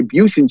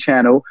distribution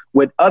channel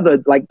with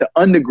other, like the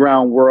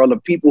underground world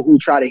of people who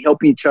try to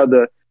help each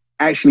other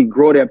actually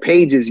grow their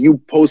pages.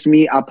 You post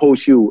me, I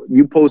post you.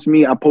 You post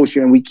me, I post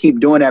you. And we keep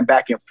doing that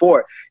back and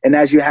forth. And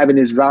as you're having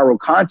this viral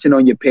content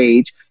on your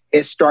page,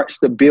 it starts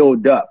to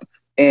build up.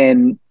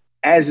 And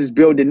as it's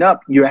building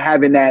up, you're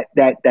having that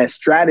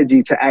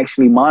strategy to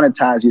actually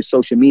monetize your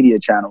social media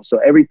channel. So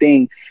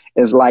everything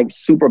is like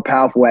super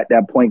powerful at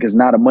that point because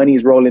now the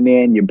money's rolling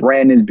in, your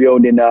brand is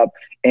building up,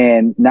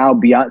 and now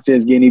Beyonce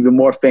is getting even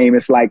more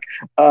famous. Like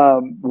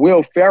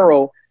Will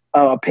Ferrell,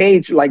 a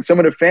page, like some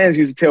of the fans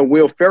used to tell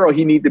Will Ferrell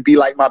he need to be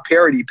like my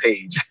parody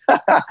page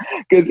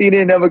because he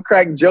didn't ever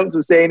crack jokes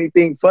or say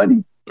anything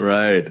funny.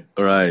 Right.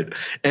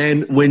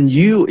 And when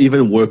you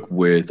even work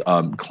with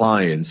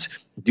clients,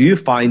 do you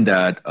find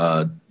that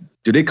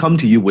do they come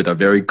to you with a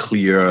very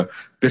clear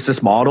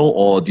business model,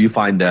 or do you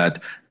find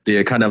that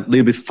they're kind of a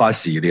little bit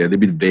fussy, they're a little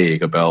bit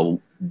vague about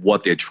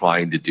what they're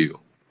trying to do?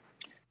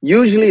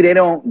 Usually they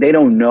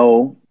don't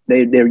know.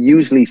 They're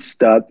usually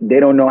stuck. They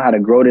don't know how to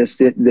grow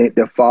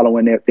their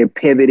following. They're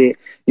pivoted,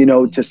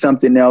 to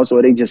something else,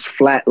 or they just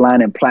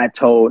flatline and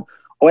plateaued,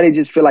 or they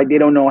just feel like they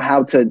don't know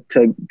how to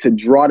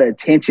draw the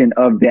attention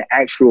of their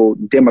actual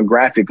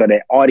demographic or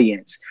their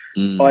audience,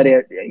 or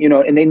their,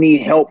 and they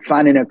need help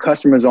finding their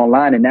customers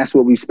online. And that's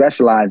what we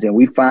specialize in.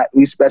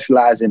 We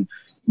specialize in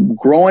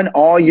growing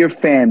all your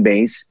fan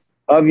base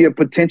of your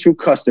potential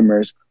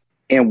customers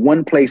in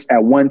one place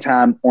at one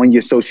time on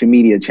your social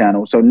media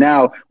channel. So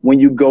now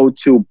when you go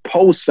to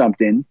post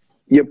something,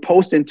 you're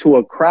posting to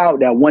a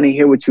crowd that want to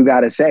hear what you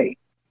got to say,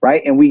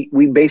 right? And we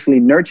basically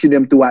nurture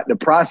them throughout the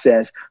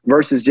process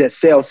versus just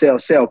sell.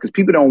 Because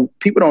people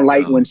don't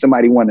like when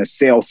somebody want to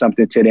sell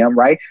something to them,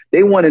 right?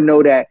 They want to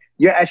know that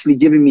you're actually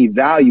giving me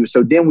value.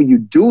 So then when you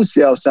do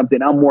sell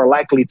something, I'm more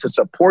likely to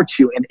support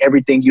you in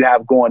everything you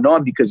have going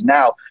on because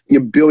now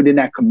you're building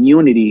that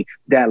community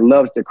that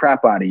loves the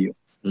crap out of you.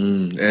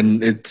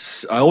 And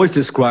I always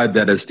describe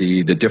that as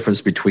the difference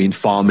between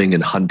farming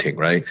and hunting,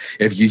 right?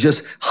 If you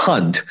just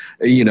hunt,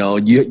 you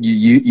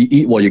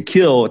eat what you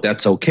kill,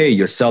 that's okay.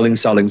 You're selling.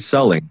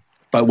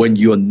 But when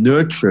you're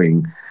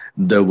nurturing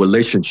the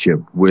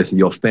relationship with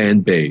your fan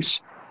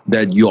base,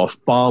 that you are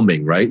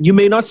farming, right? You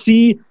may not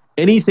see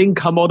anything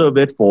come out of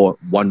it for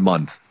 1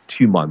 month,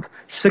 2 months,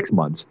 6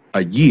 months,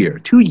 a year,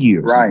 2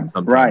 years, right?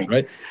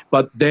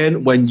 But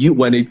then when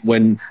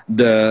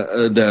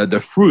the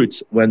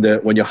fruits,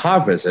 when you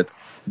harvest it,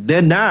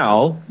 then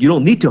now you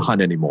don't need to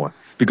hunt anymore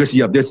because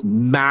you have this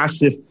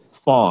massive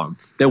farm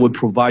that will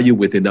provide you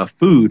with enough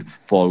food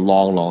for a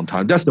long, long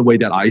time. That's the way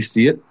that I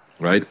see it,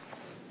 right?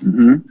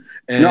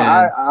 Mm-hmm. No,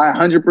 I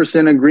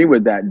 100% agree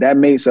with that. That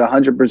makes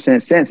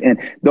 100% sense. And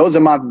those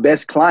are my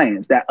best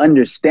clients that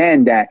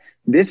understand that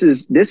this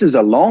is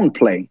a long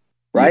play.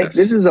 Right. Yes.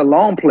 This is a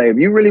long play. If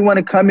you really want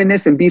to come in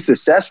this and be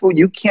successful,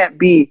 you can't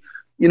be,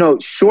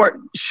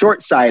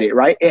 short-sighted.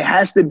 Right. It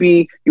has to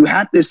be, you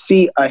have to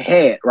see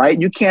ahead. Right.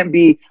 You can't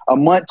be a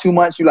month, 2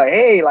 months. You're like,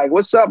 hey, like,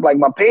 what's up? Like,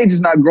 my page is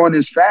not growing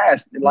as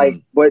fast.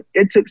 Like, but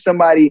it took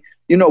somebody,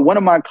 one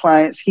of my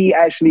clients, he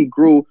actually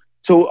grew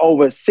to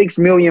over 6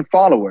 million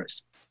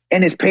followers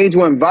and his page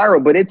went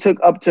viral, but it took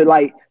up to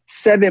like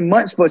 7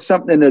 months for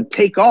something to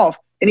take off.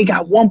 And he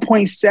got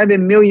 1.7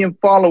 million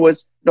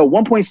followers. No,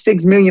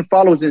 1.6 million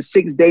followers in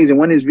 6 days. And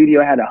when his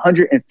video had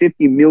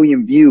 150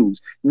 million views.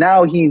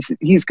 Now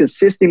he's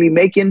consistently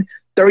making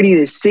 30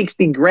 to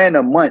 60 grand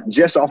a month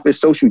just off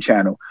his social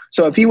channel.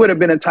 So if he would have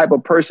been a type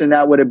of person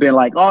that would have been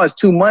like, oh, it's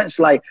 2 months,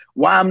 like,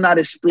 why I'm not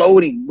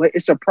exploding? But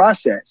it's a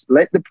process.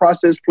 Let the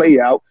process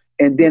play out.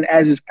 And then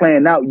as it's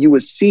playing out, you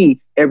will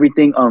see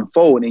everything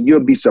unfold and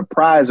you'll be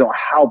surprised on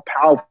how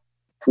powerful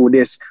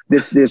this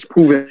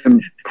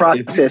proven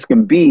process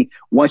can be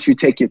once you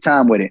take your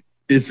time with it.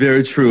 It's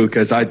very true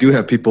because I do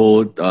have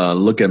people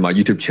look at my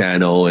YouTube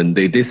channel and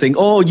they think,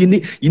 oh, you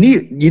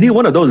need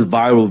one of those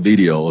viral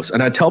videos.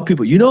 And I tell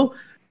people,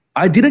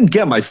 I didn't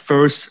get my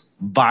first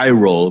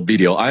viral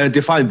video. I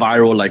define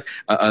viral like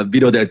a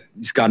video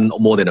that's gotten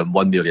more than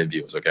 1 million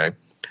views. Okay.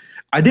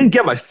 I didn't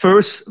get my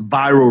first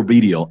viral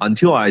video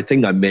until I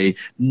think I made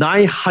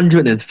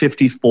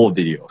 954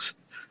 videos.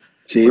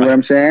 See what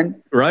I'm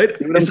saying? Right?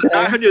 It's the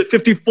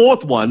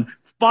 954th one.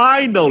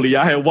 Finally,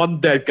 I had one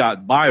that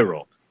got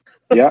viral.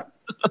 Yep.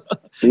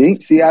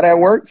 See how that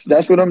works?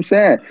 That's what I'm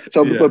saying.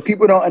 So, Yes. but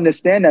people don't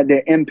understand that.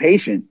 They're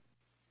impatient.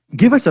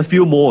 Give us a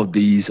few more of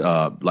these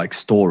like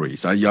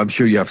stories. I'm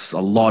sure you have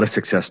a lot of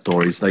success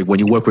stories. Like when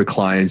you work with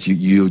clients,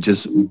 you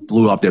just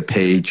blew up their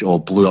page or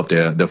blew up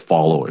their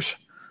followers.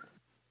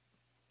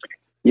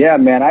 Yeah,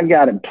 man, I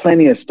got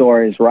plenty of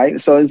stories,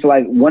 right? So it's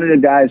like one of the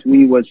guys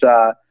man,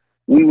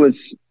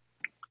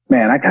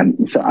 I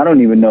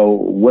don't even know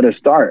where to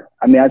start.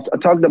 I mean, I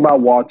talked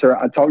about Walter.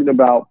 I talked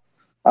about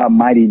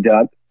Mighty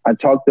Duck. I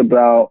talked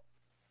about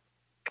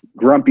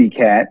Grumpy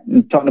Cat.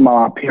 I'm talking about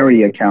our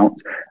parody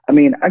accounts. I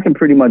mean, I can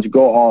pretty much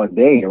go all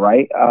day,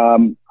 right?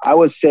 I'm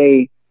gonna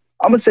say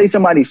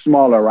somebody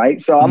smaller,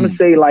 right? So I'm gonna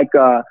say like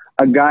a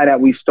guy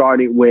that we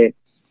started with.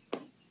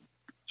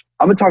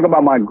 I'm gonna talk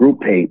about my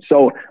group page.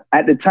 So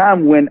at the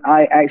time when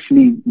I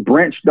actually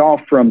branched off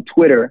from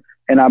Twitter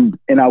and I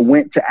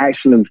went to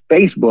actually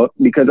Facebook,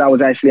 because I was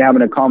actually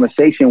having a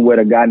conversation with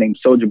a guy named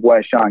Soulja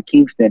Boy Sean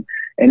Kingston,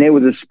 and they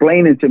was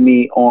explaining to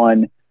me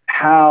on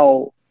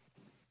how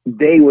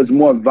they was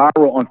more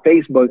viral on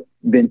Facebook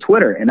than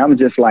Twitter. And I'm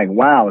just like,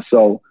 wow.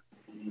 So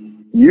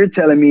you're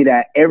telling me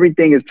that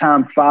everything is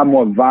times 5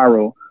 more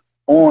viral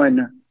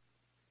on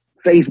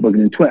Facebook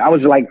than Twitter. I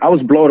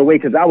was blown away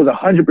because I was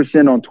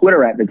 100% on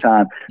Twitter at the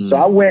time. So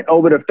I went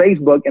over to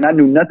Facebook and I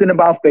knew nothing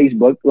about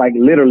Facebook. Like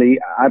literally,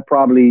 I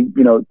probably,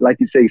 like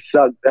you say,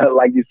 sucked,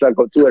 like you suck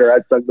on Twitter. I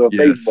sucked on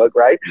Facebook,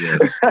 right? Yes.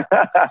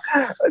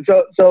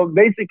 So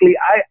basically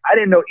I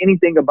didn't know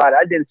anything about it.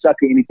 I didn't suck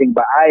at anything,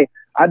 but I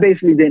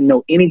basically didn't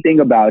know anything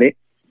about it.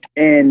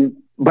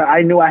 But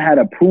I knew I had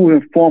a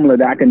proven formula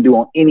that I can do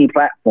on any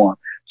platform.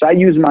 So I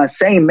used my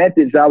same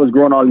methods that I was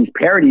growing all these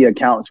parody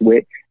accounts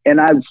with. And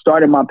I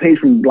started my page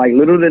from like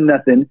little to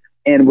nothing.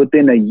 And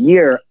within a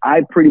year,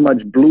 I pretty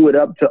much blew it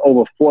up to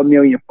over 4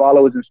 million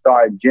followers and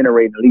started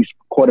generating at least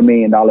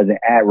 $250,000 in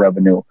ad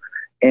revenue.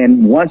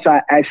 And once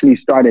I actually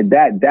started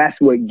that, that's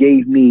what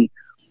gave me,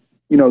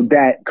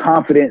 that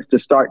confidence to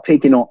start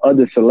taking on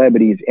other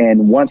celebrities.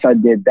 And once I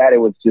did that,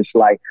 it was just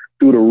like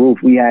through the roof.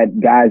 We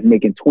had guys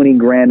making 20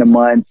 grand a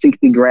month,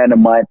 60 grand a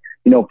month,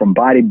 from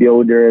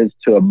bodybuilders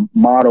to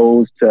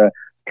models to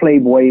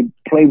Playboy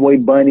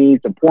bunnies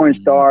to porn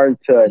stars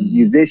to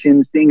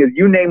musicians, singers,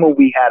 you name it,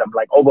 we had them.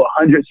 Like over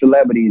 100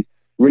 celebrities,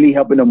 really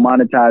helping them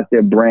monetize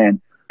their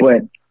brand.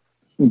 But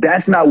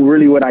that's not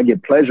really what I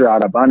get pleasure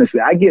out of, honestly.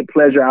 I get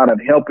pleasure out of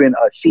helping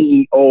a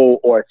CEO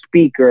or a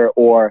speaker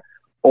or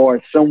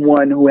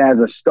someone who has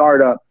a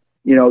startup,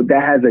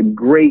 that has a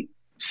great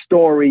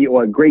story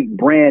or a great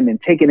brand, and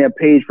taking their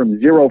page from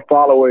 0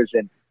 followers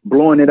and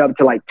blowing it up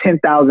to like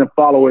 10,000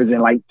 followers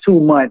in like 2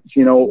 months,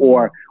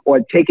 or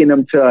taking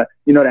them to,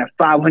 that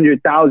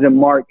 500,000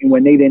 mark, and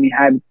when they didn't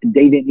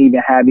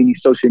even have any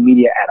social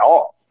media at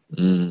all.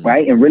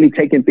 Right. And really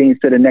taking things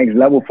to the next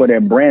level for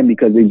their brand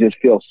because they just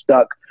feel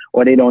stuck,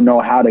 or they don't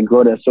know how to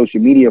grow their social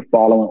media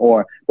following,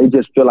 or they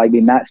just feel like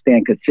they're not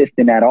staying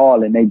consistent at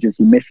all and they just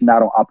missing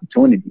out on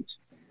opportunities.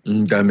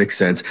 That makes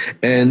sense.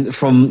 And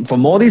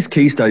from all these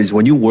case studies,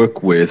 when you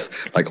work with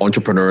like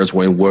entrepreneurs,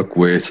 when you work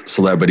with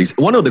celebrities,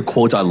 one of the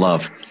quotes I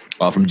love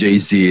from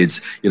Jay-Z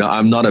is,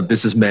 I'm not a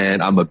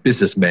businessman, I'm a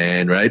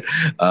businessman, right?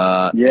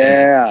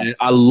 And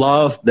I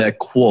love that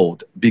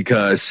quote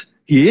because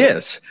he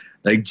is.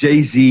 Like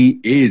Jay-Z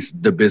is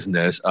the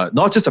business,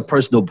 not just a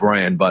personal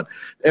brand, but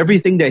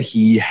everything that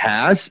he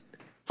has,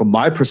 from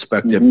my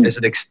perspective, is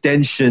an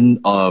extension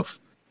of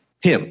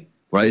him,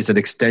 right? It's an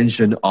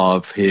extension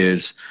of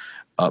his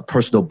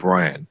personal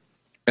brand.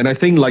 And I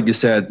think, like you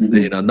said,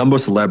 a number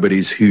of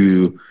celebrities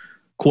who,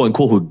 quote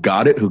unquote, who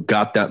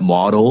got that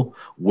model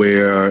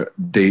where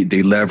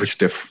they leverage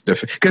their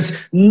because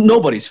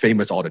nobody's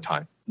famous all the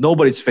time.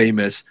 Nobody's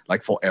famous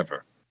like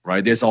forever,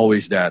 right? There's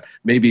always that.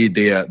 Maybe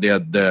they're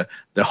the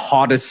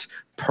hottest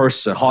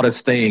person,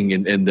 hottest thing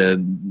in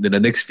the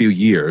next few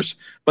years,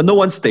 but no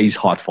one stays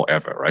hot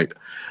forever, right?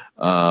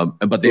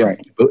 But they're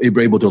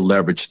able to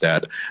leverage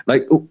that.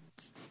 Like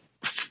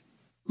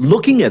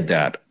looking at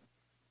that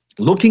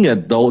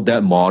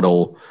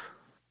model,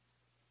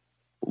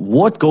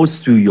 what goes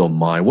through your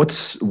mind?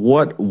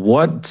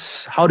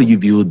 How do you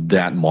view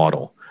that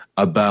model?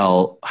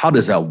 About how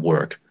does that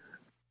work?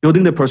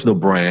 Building the personal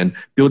brand,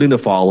 building the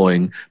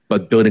following,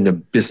 but building a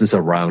business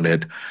around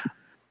it.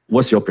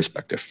 What's your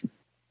perspective?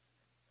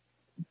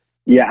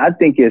 Yeah, I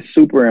think it's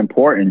super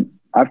important.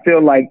 I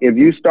feel like if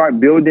you start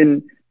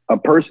building a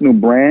personal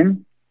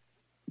brand,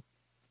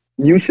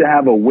 you should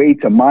have a way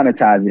to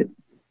monetize it.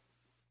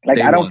 Like,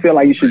 I don't feel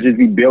like you should just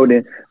be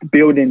building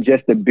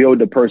just to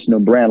build a personal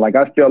brand. Like,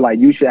 I feel like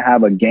you should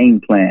have a game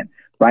plan,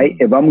 right?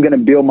 If I'm going to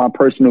build my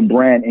personal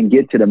brand and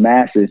get to the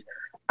masses,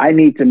 I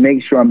need to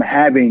make sure I'm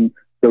having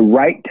the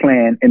right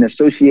plan and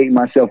associate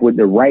myself with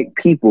the right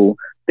people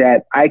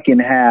that I can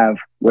have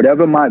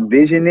whatever my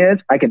vision is,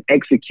 I can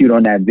execute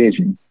on that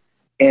vision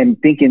and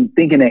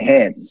thinking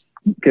ahead,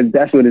 because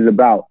that's what it's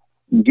about.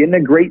 getting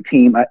a great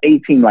team, an A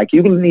team. Like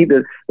you need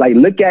to like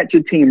look at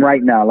your team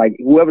right now. Like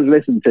whoever's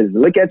listening to this,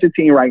 look at your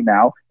team right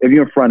now. If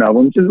you're in front of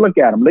them, just look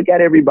at them. Look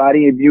at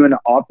everybody. If you're in the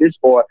office,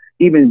 or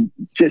even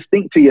just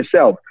think to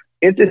yourself,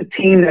 is this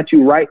team that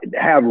you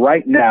have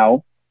right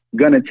now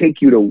going to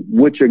take you to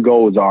what your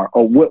goals are,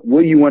 or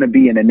what you want to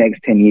be in the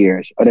next 10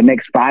 years or the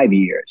next 5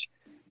 years?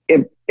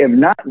 If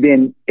not,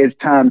 then it's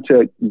time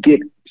to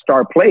get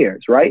star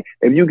players, right?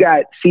 If you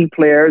got C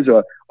players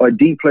or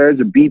D players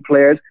or B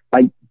players,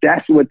 like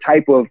that's what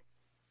type of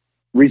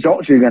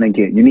results you're going to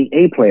get. You need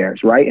A players,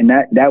 right? And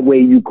that way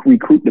you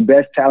recruit the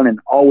best talent and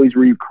always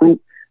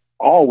recruit,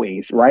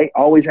 always, right?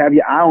 Always have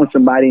your eye on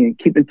somebody and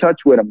keep in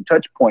touch with them,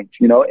 touch points,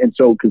 you know? And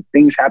so, cause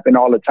things happen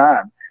all the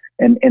time.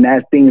 And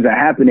as things are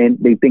happening,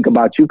 they think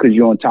about you because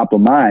you're on top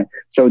of mind.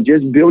 So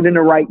just building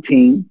the right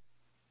team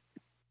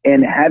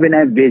and having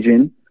that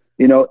vision,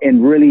 you know,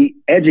 and really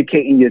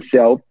educating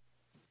yourself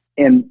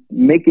and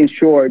making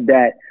sure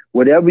that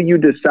whatever you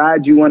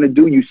decide you want to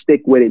do, you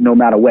stick with it no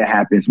matter what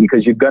happens,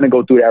 because you're going to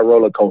go through that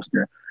roller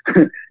coaster.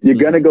 You're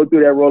going to go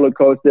through that roller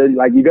coaster.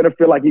 Like you're going to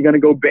feel like you're going to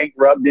go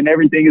bankrupt, then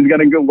everything is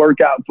going to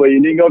work out for you.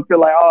 And then you're going to feel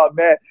like, oh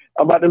man,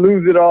 I'm about to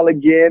lose it all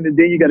again. And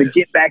then you're going to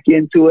get back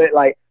into it.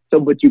 Like, so,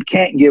 but you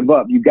can't give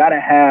up. You got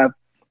to have,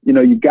 you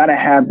know, you got to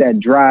have that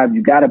drive.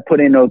 You got to put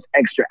in those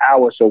extra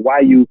hours. So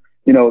while you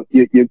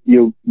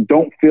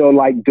don't feel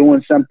like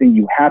doing something,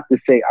 you have to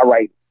say, all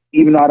right,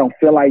 even though I don't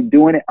feel like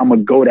doing it, I'm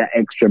going to go that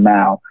extra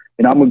mile.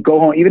 And I'm going to go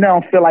home. Even though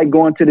I don't feel like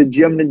going to the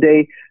gym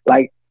today,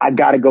 like I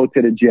got to go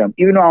to the gym.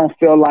 Even though I don't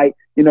feel like,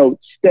 you know,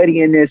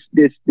 studying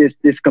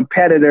this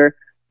competitor.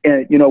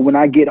 And, you know, when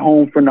I get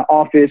home from the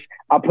office,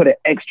 I put an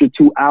extra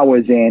 2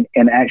 hours in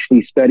and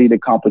actually study the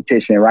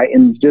competition, right?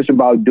 And it's just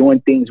about doing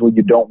things what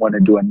you don't want to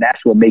do. And that's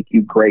what makes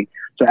you great.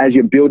 So as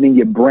you're building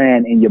your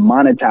brand and you're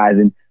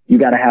monetizing, you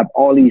got to have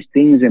all these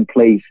things in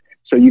place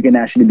so you can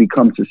actually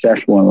become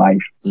successful in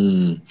life.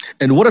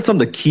 And what are some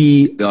of the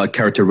key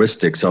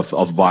characteristics of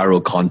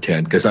viral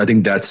content? Because I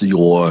think that's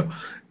your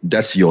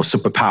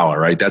superpower,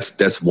 right?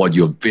 That's what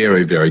you're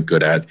very, very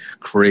good at,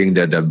 creating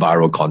that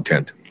viral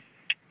content.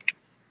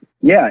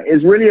 Yeah,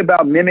 it's really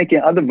about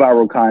mimicking other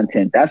viral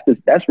content.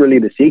 That's really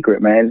the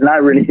secret, man. It's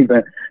not really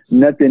even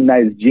nothing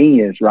that's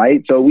genius,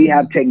 right? So we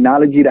have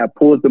technology that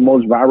pulls the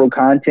most viral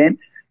content,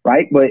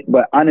 right?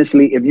 But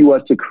honestly, if you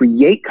was to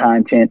create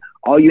content,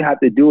 all you have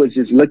to do is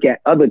just look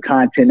at other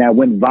content that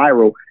went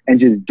viral and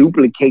just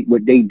duplicate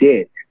what they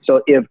did.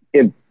 So if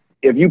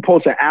you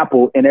post an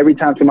apple and every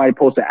time somebody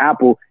posts an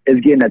apple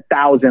is getting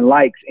 1,000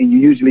 likes and you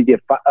usually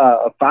get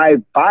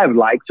five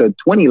likes or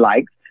 20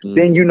 likes,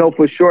 then you know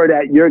for sure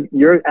that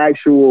your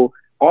actual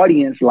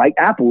audience like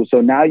apples. So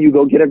now you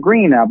go get a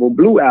green apple,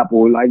 blue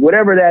apple, like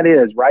whatever that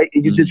is, right?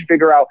 And you just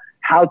figure out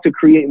how to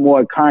create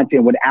more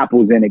content with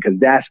apples in it, because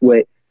that's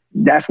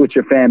what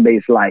your fan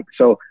base likes.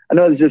 So I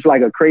know it's just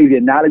like a crazy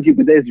analogy,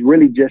 but it's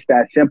really just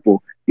that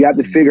simple. You have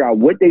to figure out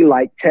what they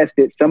like, test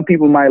it. Some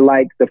people might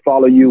like to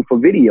follow you for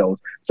videos.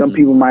 Some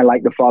people might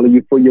like to follow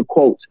you for your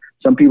quotes.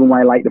 Some people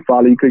might like to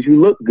follow you because you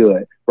look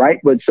good, right?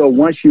 But so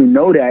once you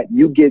know that,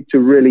 you get to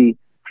really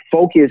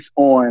focus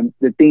on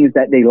the things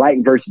that they like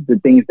versus the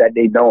things that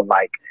they don't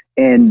like.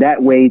 And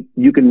that way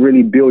you can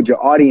really build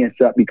your audience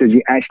up because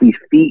you're actually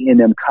feeding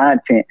them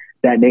content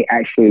that they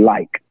actually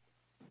like.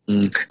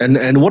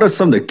 And what are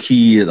some of the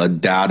key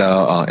data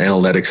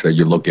analytics that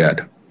you look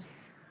at?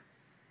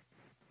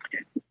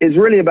 It's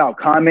really about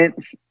comments.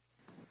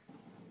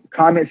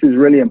 Comments is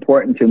really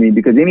important to me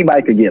because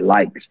anybody could get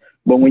likes.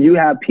 But when you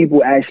have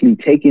people actually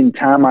taking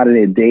time out of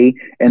their day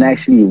and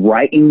actually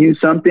writing you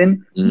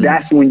something,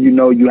 that's when you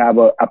know you have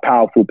a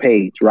powerful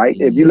page, right?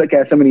 If you look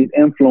at some of these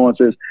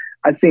influencers,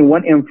 I've seen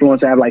one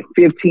influencer have like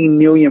 15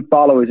 million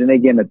followers and they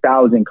get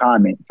 1,000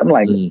 comments. I'm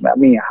like, I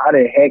mean, how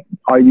the heck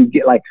are you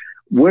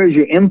where's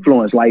your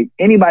influence? Like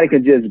anybody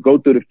could just go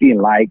through the feed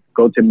and like,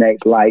 go to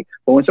next like.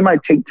 But when somebody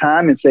take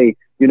time and say,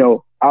 you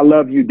know, I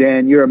love you,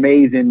 Dan, you're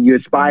amazing, you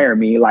inspire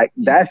me, like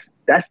that's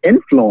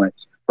influence.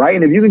 Right.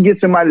 And if you can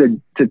get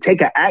somebody to take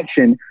an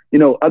action, you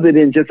know, other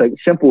than just a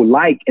simple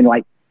like and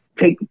like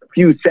take a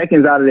few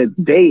seconds out of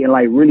the day and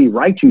like really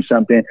write you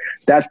something,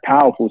 that's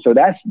powerful. So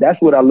that's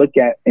what I look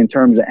at in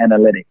terms of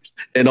analytics.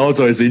 And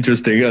also it's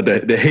interesting,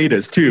 the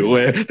haters too,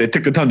 where they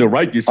took the time to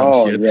write you some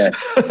shit. Yeah.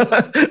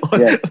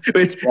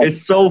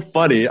 It's so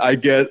funny. I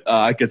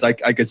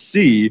could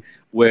see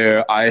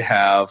where I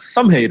have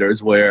some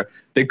haters where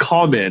they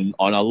comment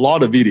on a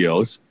lot of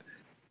videos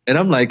and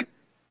I'm like,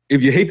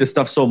 if you hate the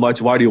stuff so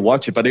much, why do you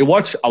watch it? But they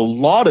watch a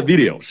lot of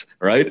videos,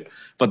 right?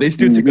 But they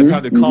still take the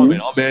time to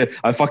comment. Oh man,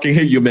 I fucking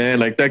hate you,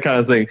 man. Like that kind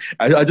of thing.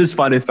 I just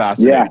find it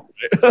fascinating.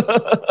 Yeah.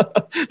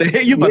 They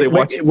hate you, but they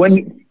watch it.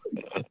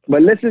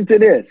 But listen to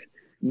this.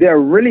 They're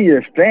really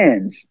your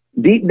fans.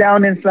 Deep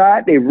down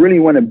inside, they really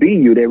want to be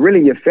you. They're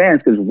really your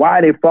fans because why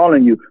are they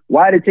following you?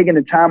 Why are they taking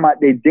the time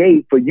out their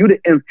day for you to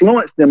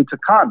influence them to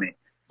comment,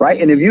 right?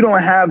 And if you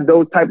don't have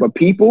those type of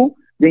people,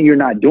 then you're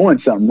not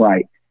doing something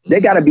right. They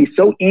got to be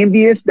so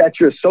envious that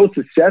you're so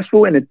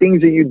successful and the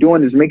things that you're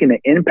doing is making an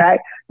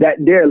impact that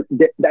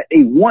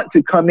they want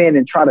to come in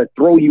and try to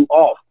throw you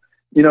off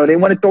You know, they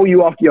want to throw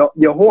you off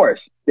your horse.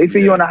 They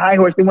feel you on a high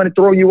horse. They want to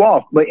throw you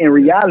off. But in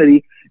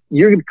reality,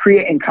 you're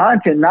creating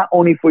content not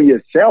only for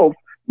yourself,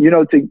 you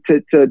know,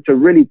 to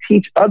really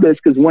teach others,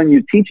 because when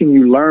you're teaching,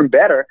 you learn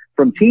better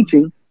from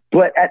teaching.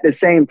 But at the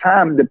same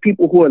time, the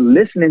people who are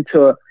listening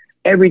to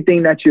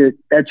everything that you're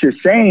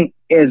saying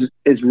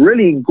is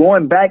really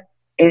going back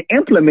and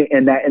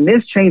implementing that, and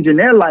it's changing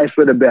their life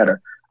for the better.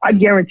 I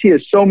guarantee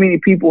there's so many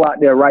people out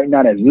there right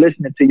now that's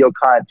listening to your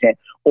content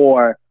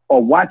or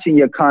watching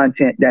your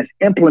content that's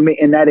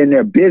implementing that in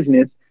their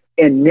business,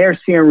 and they're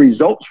seeing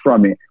results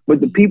from it.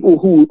 But the people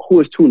who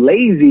is too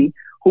lazy,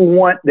 who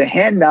want the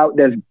handout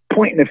that's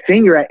pointing the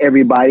finger at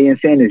everybody and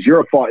saying it's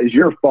your fault,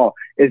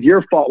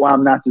 why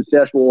I'm not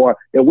successful, or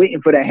they're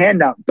waiting for the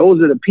handout.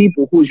 Those are the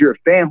people who's your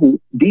fan, who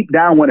deep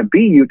down want to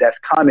be you, that's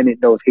commenting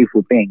those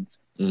hateful things.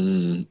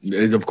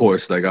 Of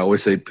course, like I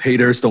always say,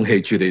 haters don't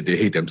hate you, they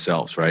hate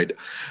themselves, right?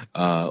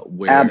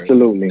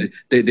 Absolutely.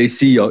 They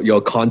see your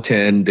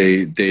content,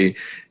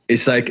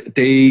 it's like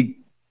they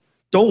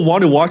don't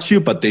want to watch you,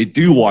 but they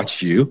do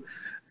watch you.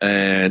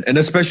 And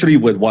especially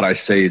with what I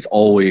say, I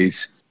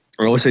always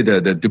say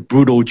the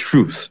brutal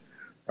truth,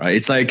 right?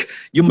 It's like,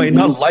 you may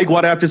not like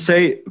what I have to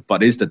say,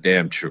 but it's the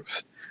damn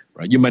truth,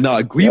 right? You might not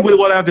agree with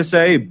what I have to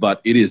say, but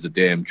it is the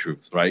damn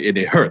truth, right? And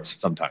it hurts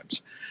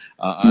sometimes.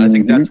 I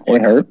think that's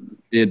what,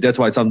 that's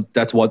why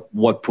that's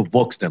what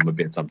provokes them a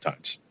bit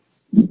sometimes.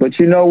 But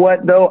you know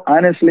what, though?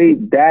 Honestly,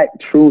 that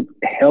truth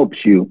helps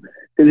you.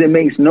 Because it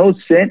makes no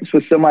sense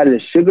for somebody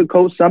to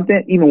sugarcoat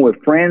something, even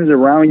with friends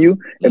around you,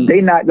 if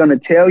they're not going to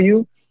tell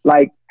you,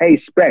 like,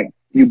 hey, Spec,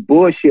 you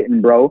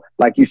bullshitting, bro.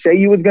 Like, you say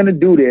you was going to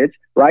do this,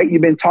 right?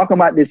 You've been talking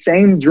about the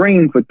same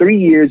dream for 3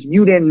 years.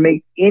 You didn't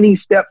make any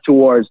step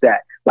towards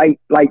that. Like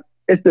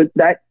it's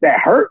that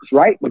hurts,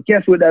 right? But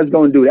guess what that's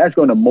going to do? That's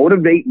going to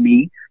motivate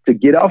me to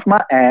get off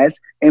my ass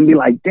and be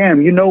like,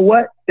 damn, you know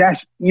what?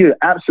 You're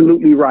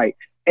absolutely right.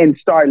 And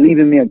start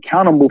leaving me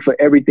accountable for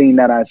everything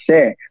that I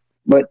said.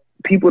 But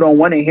people don't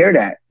want to hear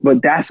that.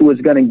 But that's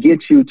what's going to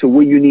get you to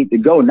where you need to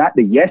go, not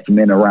the yes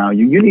men around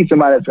you. You need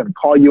somebody that's going to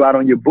call you out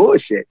on your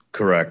bullshit.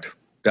 Correct.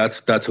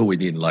 That's who we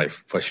need in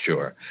life, for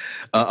sure.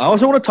 I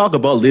also want to talk a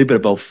little bit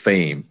about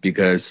fame,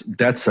 because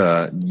that's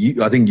I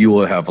think you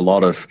will have a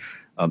lot of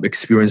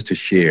experience to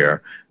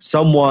share.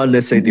 Someone,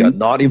 let's say they are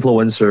not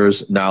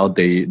influencers, now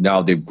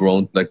they've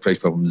grown, like,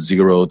 from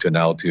zero to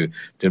now to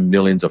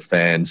millions of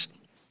fans.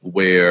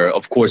 Where,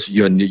 of course,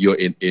 you're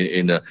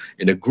in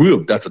a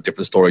group. That's a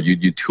different story.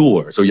 You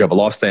tour, so you have a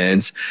lot of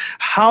fans.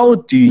 How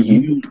do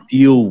you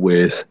deal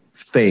with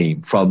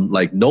fame, from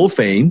like no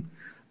fame,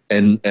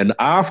 and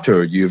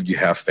after you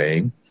have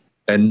fame,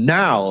 and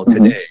now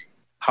today,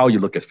 how you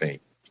look at fame?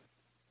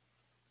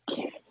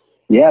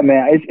 Yeah,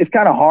 man, it's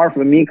kind of hard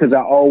for me, because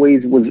I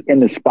always was in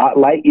the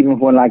spotlight. Even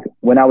when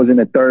I was in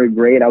the 3rd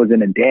grade, I was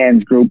in a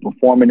dance group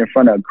performing in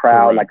front of a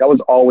crowd. Correct. Like, I was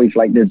always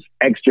like this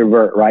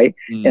extrovert, right?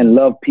 And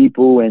love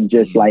people, and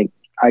just like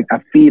I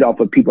feed off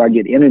of people. I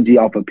get energy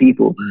off of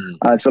people.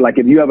 So like,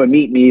 if you ever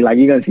meet me, like,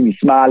 you're gonna see me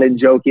smiling,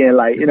 joking,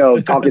 like, you know,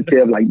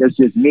 talkative. Like, that's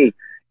just me.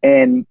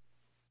 And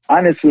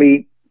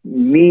honestly,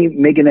 me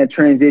making that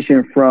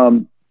transition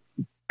from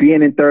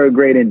being in 3rd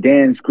grade in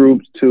dance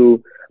groups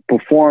to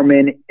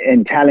performing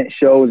in talent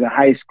shows in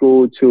high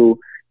school to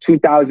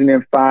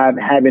 2005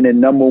 having a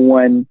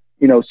 #1,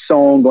 you know,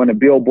 song on the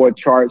Billboard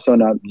charts,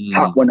 on a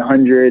top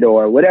 100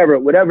 or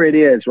whatever it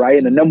is, right?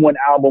 And the #1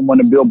 album on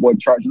the Billboard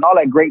charts and all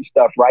that great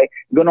stuff, right?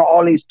 Going on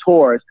all these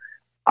tours.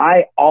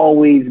 I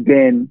always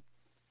been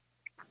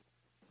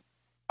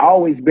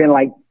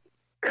like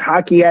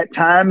cocky at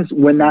times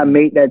when I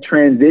made that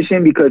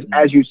transition, because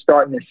as you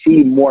starting to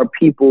see more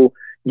people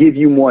give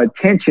you more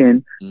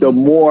attention, the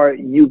more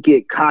you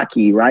get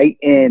cocky, right?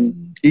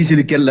 And easy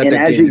to get let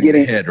that get in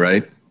your head,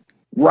 right?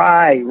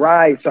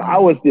 Right. So I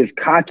was this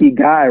cocky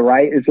guy,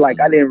 right? It's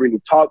like I didn't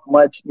really talk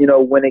much, you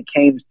know, when it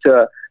came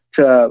to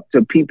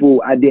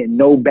people I didn't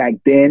know back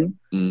then.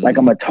 Like,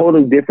 I'm a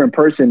totally different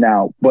person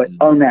now. But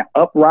on that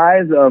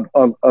uprise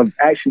of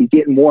actually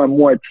getting more and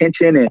more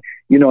attention, and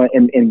you know,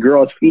 and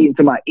girls feeding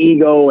to my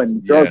ego,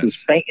 and girls was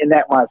fainting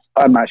at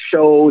my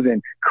shows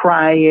and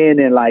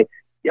crying, and like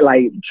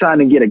trying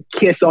to get a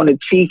kiss on the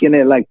cheek and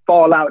then like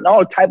fall out and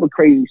all type of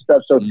crazy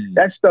stuff. So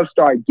that stuff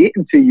started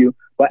getting to you.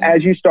 But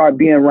as you start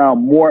being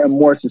around more and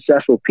more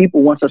successful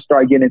people, once I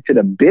start getting into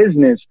the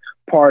business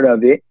part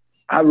of it,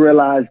 I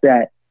realized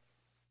that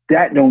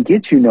don't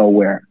get you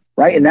nowhere,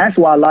 right? And that's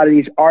why a lot of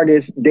these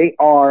artists, they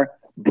are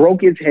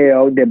broke as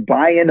hell. They're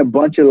buying a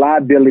bunch of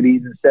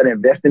liabilities instead of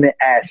investing in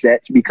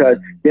assets, because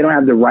they don't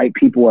have the right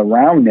people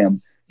around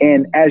them.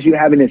 And as you're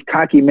having this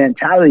cocky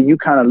mentality, you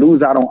kind of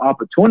lose out on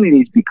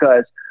opportunities,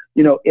 because,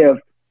 you know, if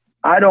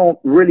I don't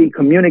really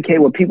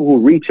communicate with people who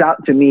reach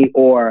out to me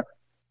or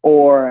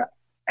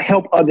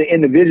help other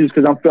individuals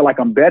because I feel like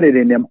I'm better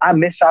than them, I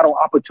miss out on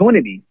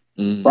opportunities,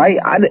 right?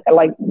 I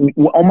like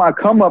on my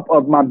come up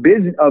of my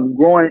business, of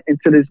growing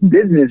into this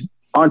business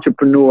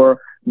entrepreneur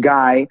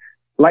guy,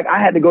 like I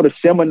had to go to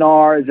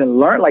seminars and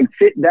learn, like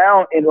sit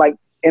down and like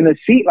in a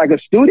seat like a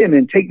student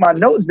and take my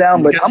notes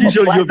down, but I'm a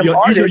platinum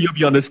artist. You'll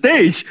be on the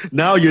stage.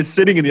 Now you're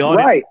sitting in the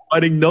audience,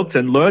 writing notes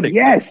and learning.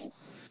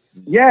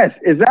 Yes,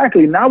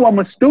 exactly. Now I'm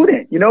a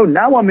student. You know,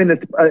 now I'm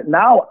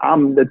now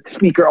I'm the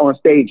speaker on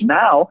stage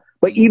now.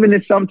 But even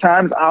if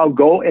sometimes I'll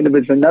go and if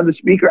it's another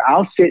speaker,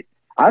 I'll sit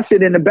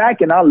in the back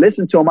and I'll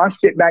listen to him. I'll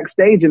sit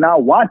backstage and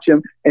I'll watch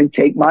him and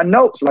take my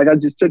notes. Like I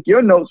just took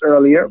your notes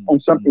earlier on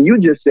something you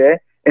just said,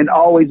 and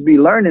always be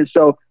learning.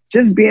 So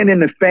just being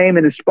in the fame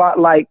and the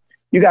spotlight,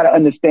 you got to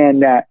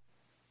understand that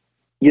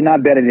you're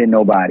not better than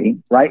nobody,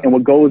 right? And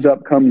what goes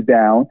up comes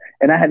down.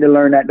 And I had to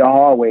learn that the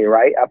hard way,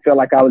 right? I felt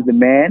like I was the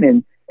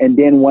man. And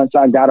then once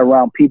I got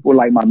around people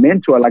like my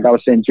mentor, like I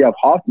was saying, Jeff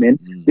Hoffman,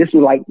 this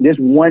was like this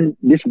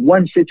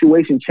one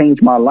situation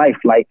changed my life.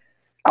 Like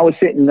I was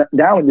sitting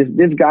down with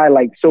this guy,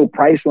 like sold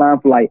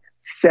Priceline for like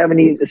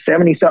 70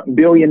 something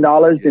billion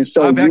dollars, and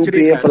so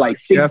UPA for like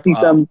 60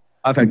 something.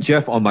 I've had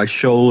Jeff on my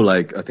show,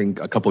 like I think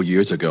a couple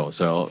years ago.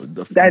 So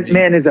that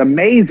man is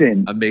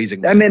amazing.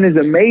 Amazing. That man is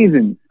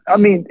amazing. I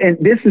mean, and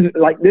this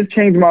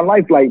changed my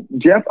life. Like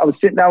Jeff, I was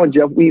sitting down with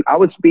Jeff. I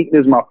was speaking.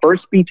 This is my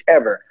first speech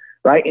ever.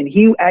 Right. And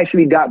he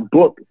actually got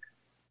booked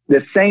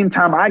the same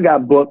time I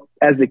got booked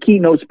as the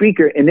keynote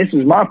speaker. And this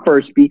was my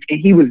first speech and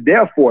he was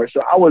there for it.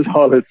 So I was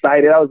all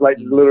excited. I was like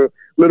this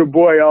little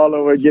boy all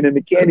over again in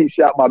the candy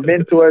shop. My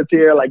mentor's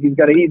here. Like he's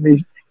going to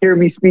hear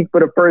me speak for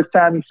the first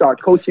time. He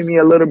started coaching me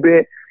a little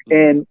bit.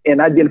 And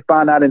I didn't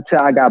find out until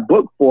I got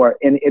booked for it.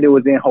 And it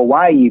was in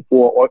Hawaii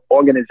for an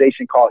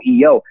organization called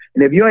EO.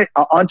 And if you're an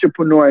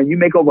entrepreneur and you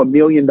make over $1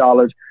 million,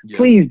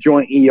 please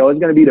join EO. It's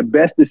going to be the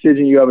best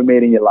decision you ever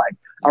made in your life.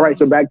 All right,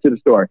 so back to the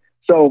story.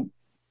 So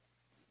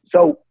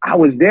I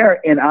was there,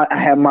 and I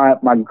had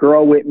my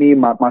girl with me,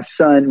 my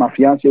son, my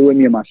fiance with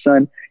me, and my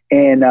son,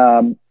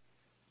 and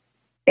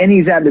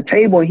he's at the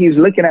table, and he's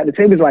looking at the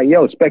table. He's like,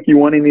 "Yo, Spec, you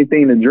want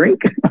anything to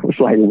drink?" I was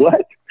like,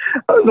 "What?"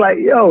 I was like,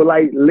 "Yo,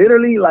 like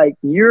literally, like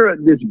you're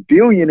this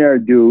billionaire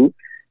dude,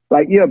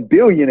 like you're a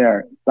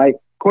billionaire. Like,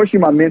 of course, you're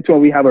my mentor,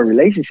 and we have a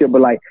relationship, but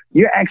like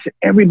you're asking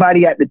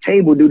everybody at the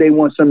table, do they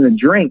want something to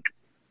drink?"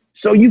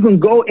 So you can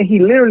go,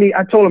 and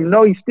I told him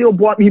no, he still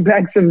brought me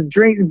back some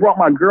drinks, brought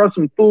my girl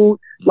some food.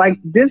 Like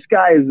this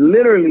guy is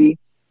literally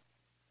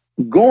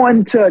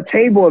going to a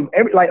table of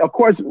of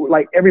course,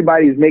 like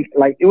everybody's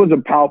like it was a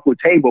powerful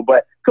table,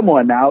 but come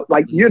on now,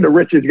 like you're the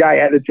richest guy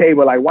at the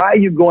table. Like, why are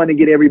you going to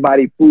get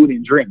everybody food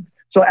and drink?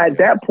 So at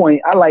that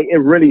point,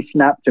 it really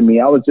snapped to me.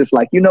 I was just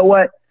like, you know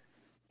what?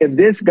 If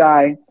this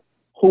guy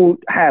who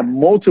had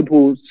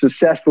multiple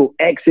successful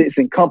exits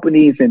and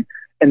companies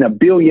and a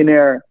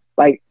billionaire,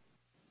 like,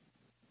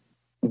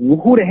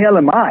 who the hell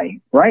am I,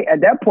 right?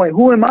 At that point,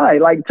 who am I,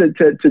 like,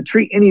 to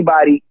treat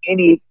anybody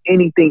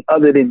anything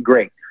other than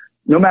great?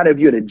 No matter if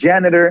you're the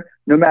janitor,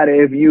 no matter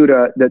if you're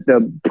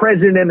the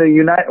president of the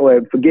United, well,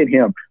 forget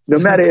him. No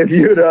matter if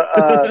you're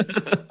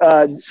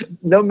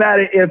no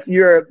matter if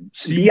you're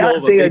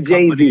Beyonce or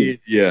Jay-Z.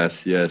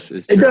 Yes,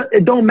 it's true.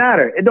 It don't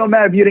matter. It don't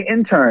matter if you're the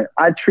intern.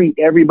 I treat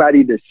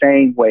everybody the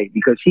same way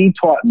because he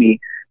taught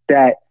me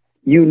that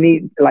you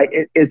need, like,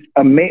 it's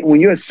amazing when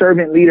you're a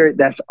servant leader.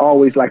 That's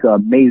always like an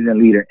amazing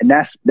leader, and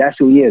that's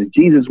who he is.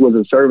 Jesus was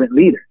a servant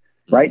leader,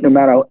 right? No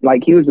matter,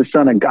 like, he was the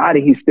son of God,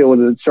 and he still was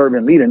a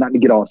servant leader. Not to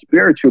get all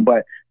spiritual,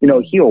 but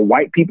he'll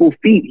wipe people's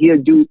feet.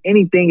 He'll do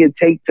anything it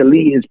takes to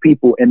lead his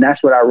people, and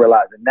that's what I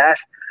realized, and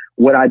that's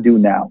what I do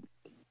now.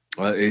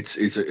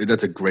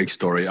 That's a great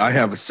story. I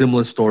have a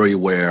similar story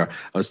where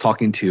I was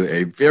talking to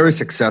a very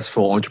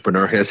successful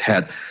entrepreneur. He has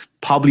had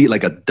probably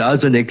like a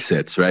dozen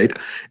exits, right?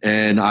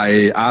 And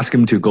I asked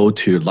him to go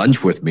to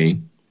lunch with me.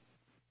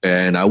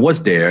 And I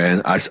was there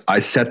and I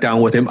sat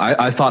down with him.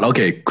 I thought,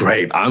 okay,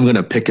 great. I'm going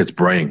to pick his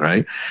brain,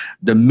 right?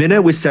 The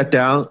minute we sat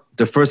down,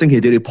 the first thing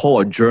he did, he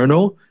pulled a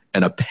journal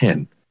and a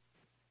pen.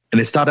 And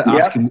he started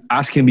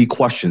asking me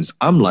questions.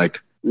 I'm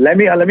like, let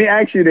me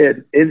ask you this.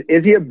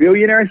 Is he a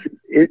billionaire?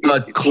 Is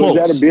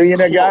that a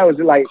billionaire guy? Or was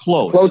it like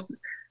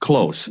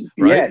close,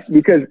 right? Yes,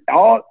 because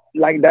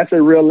that's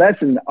a real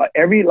lesson.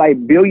 Every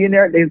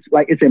billionaire,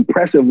 it's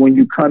impressive when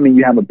you come and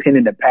you have a pen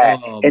and a pad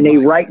and they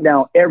write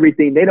down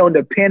everything. They don't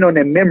depend on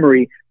their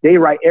memory. They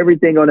write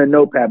everything on a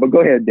notepad. But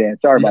go ahead, Dan.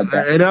 Sorry about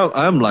that. And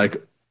I'm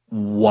like,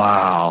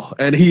 wow.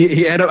 And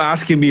he ended up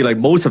asking me like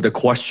most of the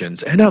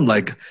questions. And I'm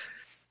like,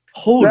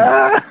 holy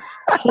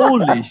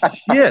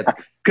shit.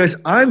 Because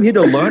I'm here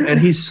to learn. And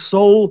he's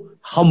so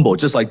humble,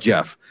 just like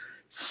Jeff.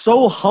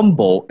 So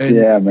humble. And,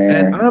 yeah,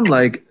 man. And I'm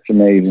like, it's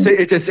amazing.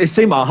 It's the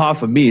same aha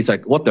for me. It's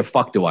like, what the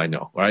fuck do I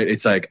know? Right?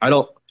 It's like, I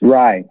don't.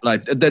 Right.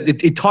 Like that.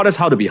 It taught us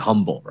how to be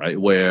humble, right?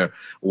 Where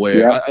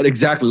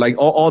exactly, like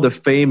all the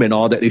fame and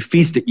all that, it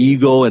feeds the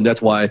ego. And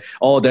that's why,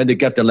 then they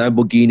get the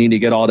Lamborghini, they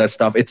get all that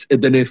stuff.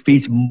 Then it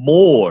feeds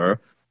more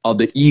of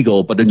the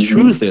ego. But the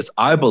truth is,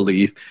 I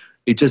believe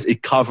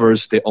it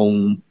covers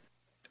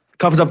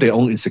up their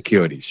own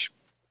insecurities.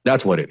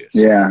 That's what it is.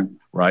 Yeah.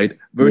 Right?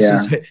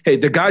 Versus, hey,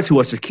 the guys who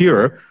are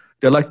secure,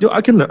 they're like, no,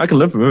 I can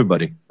learn from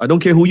everybody. I don't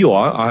care who you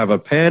are. I have a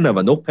pen, I have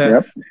a notepad.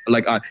 Yep.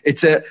 Like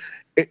it's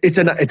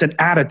an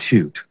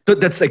attitude.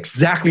 That's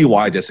exactly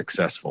why they're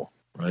successful,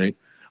 right?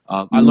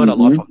 I learned a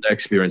lot from that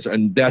experience,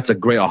 and that's a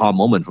great aha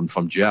moment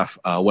from Jeff.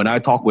 When I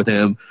talked with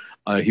him,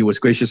 he was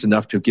gracious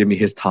enough to give me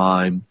his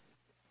time.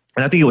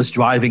 And I think he was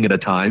driving at the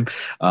time,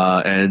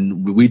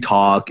 and we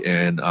talked,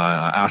 and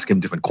I asked him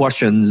different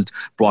questions,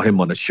 brought him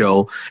on the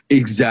show.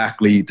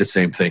 Exactly the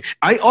same thing.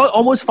 I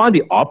almost find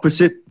the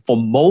opposite for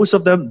most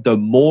of them. The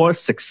more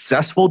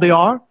successful they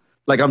are,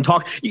 like I'm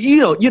talking,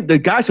 the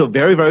guys who are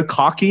very, very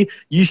cocky,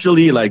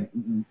 usually like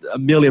 $1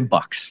 million,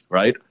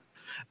 right?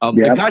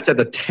 The guys at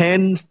the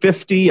 10,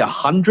 50,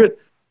 100,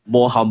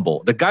 more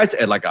humble. The guys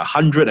at like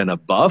 100 and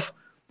above,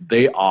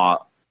 they are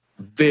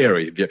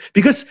very, very,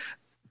 because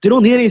they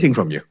don't need anything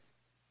from you.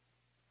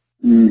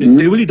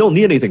 They really don't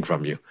need anything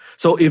from you.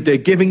 So if they're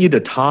giving you the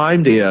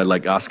time, they are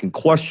like asking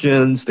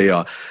questions, they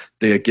are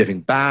giving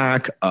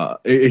back.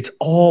 It's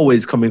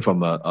always coming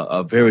from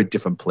a very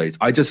different place.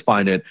 I just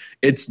find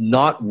it's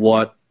not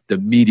what the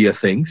media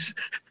thinks,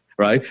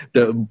 right?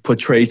 That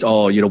portrays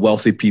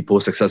wealthy people,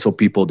 successful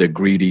people, they're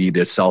greedy,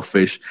 they're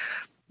selfish.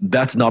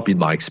 That's not been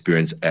my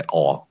experience at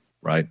all,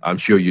 right? I'm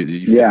sure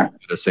you feel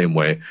the same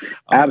way.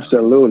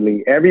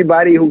 Absolutely.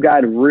 Everybody who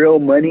got real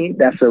money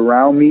that's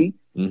around me,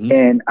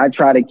 and I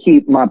try to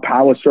keep my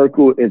power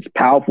circle as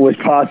powerful as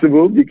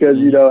possible because,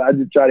 I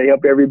just try to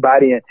help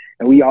everybody and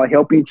we all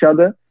help each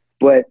other.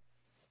 But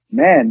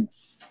man,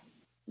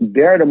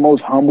 they're the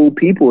most humble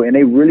people and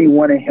they really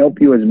want to help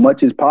you as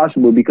much as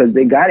possible because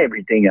they got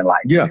everything in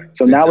life. Yeah.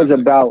 So now it's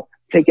about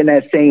taking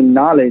that same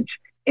knowledge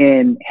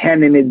and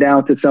handing it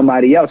down to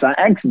somebody else. I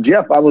asked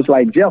Jeff, I was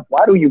like, Jeff,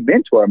 why do you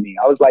mentor me?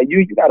 I was like,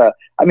 you gotta,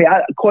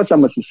 of course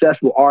I'm a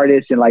successful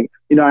artist and I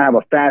have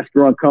a fast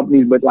growing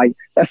company, but like,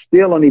 that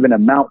still don't even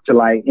amount to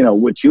like,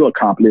 what you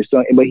accomplished.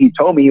 So, but he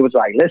told me, he was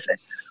like, listen,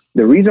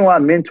 the reason why I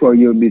mentor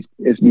you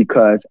is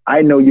because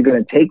I know you're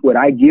going to take what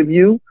I give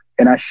you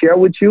and I share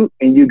with you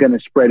and you're going to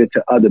spread it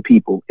to other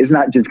people. It's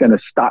not just going to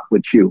stop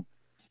with you.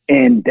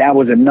 And that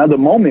was another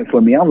moment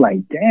for me. I'm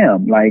like,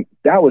 damn, like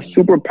that was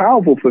super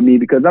powerful for me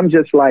because I'm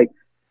just like,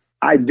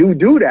 I do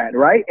that,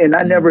 right? And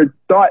I never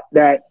thought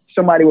that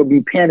somebody would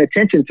be paying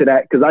attention to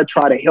that because I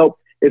try to help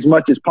as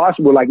much as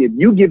possible. Like if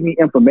you give me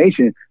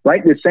information,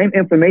 right? The same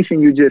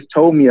information you just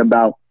told me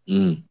about,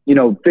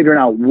 figuring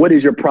out what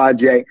is your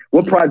project,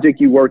 what project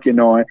you working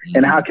on,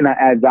 and how can I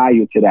add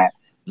value to that?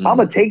 I'm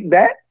going to take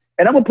that.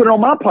 And I'm going to put it on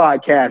my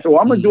podcast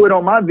or I'm going to do it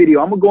on my video.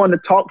 I'm going to go on the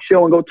talk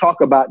show and go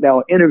talk about that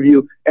or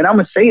interview. And I'm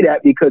going to say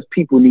that because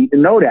people need to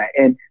know that.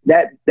 And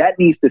that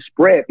needs to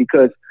spread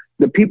because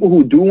the people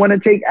who do want to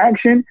take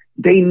action,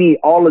 they need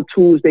all the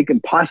tools they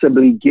can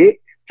possibly get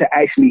to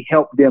actually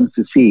help them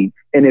succeed.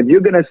 And if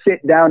you're going to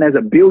sit down as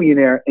a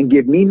billionaire and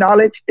give me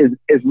knowledge, is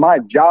my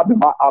job and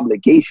my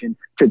obligation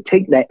to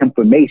take that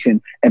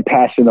information and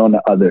pass it on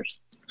to others.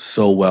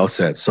 So well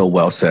said. So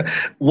well said.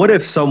 What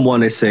if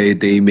someone, let's say,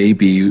 they may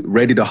be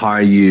ready to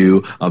hire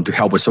you to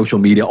help with social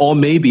media, or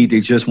maybe they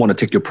just want to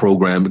take your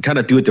program and kind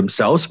of do it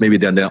themselves. Maybe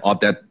they're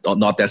not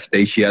that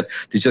stage yet.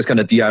 They just kind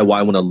of DIY,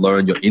 want to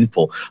learn your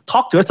info.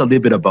 Talk to us a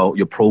little bit about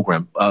your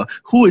program.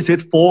 Who is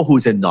it for? Who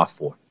is it not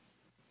for?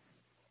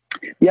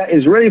 Yeah,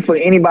 it's really for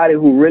anybody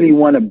who really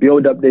want to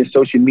build up their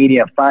social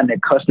media and find their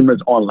customers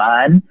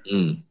online.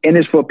 And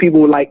it's for people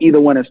who like either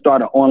want to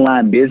start an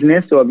online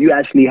business. So if you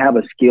actually have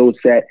a skill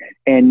set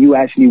and you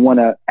actually want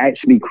to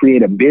actually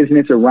create a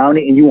business around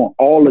it and you want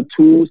all the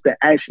tools to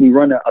actually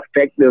run an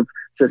effective,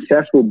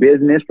 successful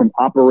business from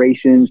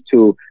operations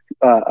to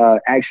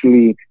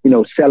actually,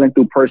 selling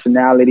through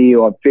personality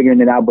or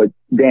figuring it out. But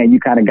Dan, you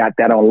kind of got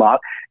that on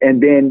lock.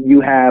 And then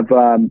you have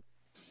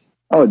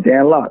oh,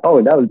 Dan Locke.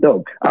 Oh, that was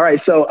dope. All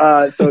right. So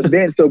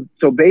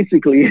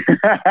basically,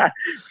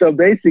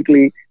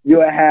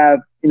 you'll have,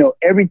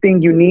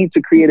 everything you need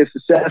to create a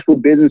successful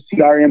business,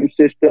 CRM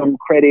system,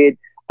 credit,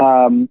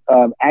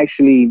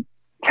 actually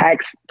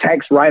tax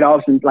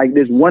write-offs. And like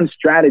there's one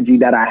strategy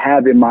that I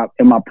have in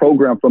my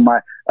program from my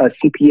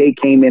CPA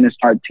came in and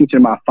started teaching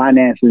about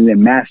finances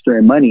and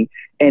mastering money.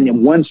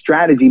 And one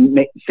strategy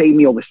saved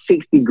me over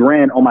 60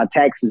 grand on my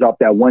taxes off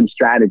that one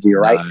strategy.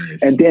 Right.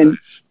 Nice, and then,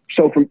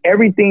 so from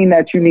everything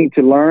that you need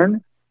to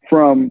learn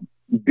from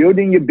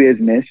building your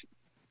business,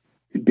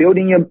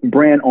 building your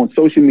brand on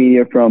social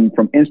media from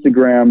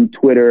Instagram,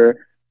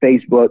 Twitter,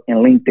 Facebook, and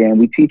LinkedIn,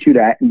 we teach you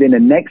that. And then the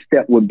next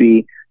step would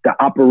be the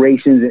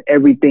operations and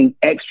everything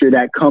extra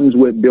that comes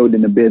with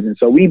building the business.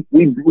 So we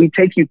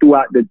take you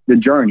throughout the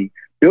journey,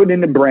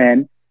 building the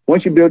brand.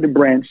 Once you build the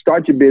brand,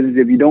 start your business.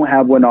 If you don't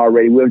have one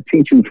already, we'll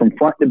teach you from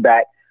front to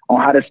back on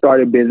how to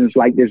start a business.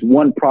 Like there's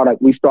one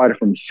product we started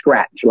from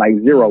scratch, like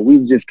zero.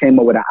 We just came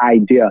up with an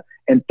idea.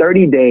 In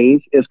 30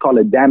 days, it's called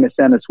a Damn It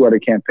Santa sweater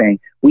campaign.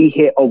 We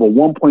hit over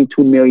 $1.2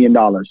 million.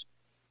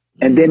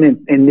 And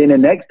then in the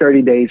next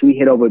 30 days, we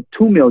hit over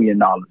 $2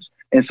 million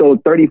and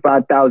sold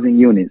 35,000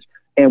 units.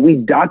 And we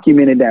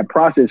documented that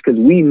process because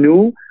me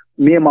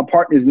and my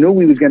partners knew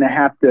we was going to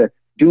have to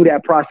do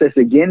that process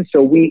again.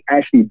 So we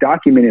actually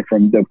documented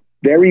from the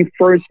very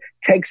first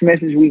text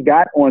message we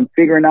got on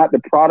figuring out the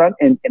product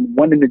and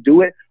wanting to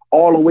do it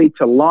all the way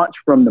to launch,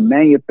 from the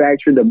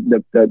manufacturer,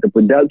 the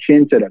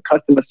production, to the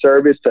customer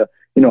service, to,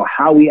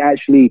 how we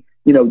actually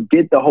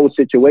get the whole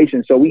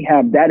situation. So we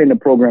have that in the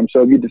program.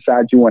 So if you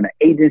decide you want an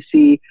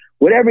agency,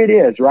 whatever it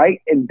is,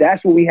 right? And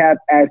that's what we have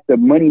as the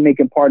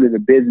money-making part of the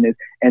business,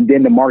 and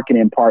then the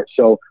marketing part.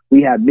 So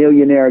we have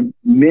Millionaire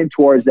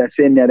mentors that's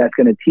in there that's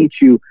going to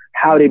teach you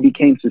how they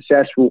became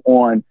successful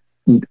on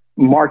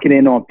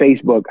marketing on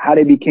Facebook, how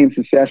they became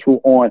successful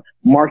on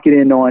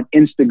marketing on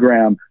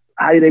Instagram,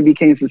 how they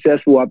became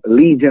successful at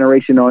lead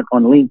generation on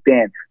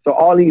LinkedIn. So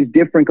all these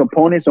different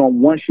components on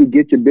once you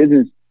get your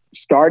business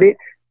started,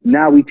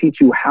 now we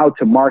teach you how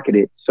to market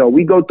it. So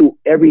we go through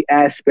every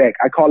aspect.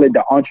 I call it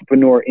the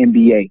Entrepreneur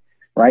MBA,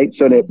 right?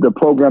 So the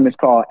program is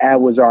called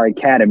AdWizard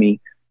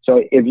Academy.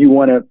 So if you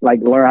want to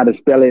learn how to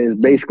spell it,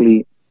 it's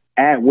basically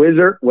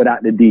AdWizard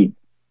without the D.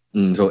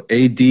 So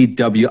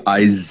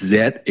ADWIZAR,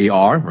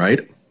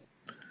 right?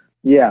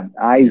 Yeah,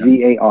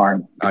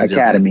 IZAR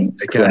Academy.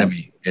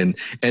 Academy. And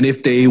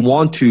if they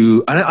want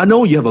to, I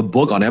know you have a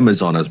book on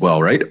Amazon as well,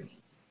 right?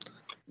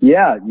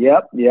 Yeah,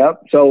 yep.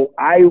 So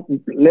I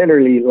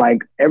literally,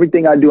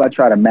 everything I do, I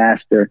try to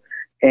master.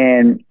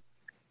 And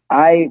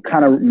I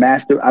kind of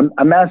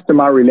I master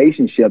my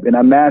relationship, and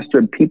I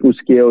master people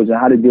skills and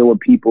how to deal with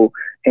people.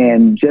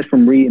 And just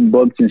from reading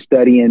books and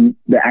studying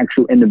the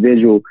actual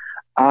individual,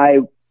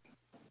 I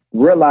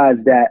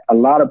realized that a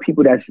lot of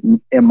people that's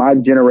in my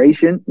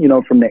generation,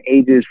 from the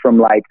ages from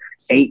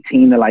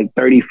 18 to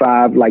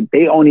 35,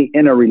 they only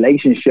in a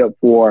relationship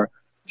for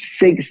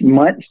 6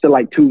 months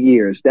to 2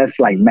 years. That's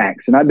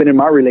max. And I've been in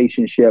my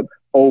relationship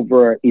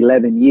over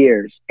 11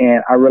 years.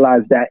 And I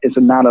realized that it's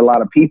not a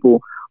lot of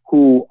people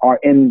who are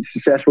in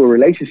successful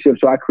relationships.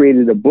 So I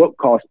created a book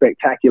called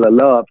Spectacular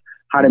Love,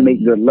 How to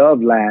Make Good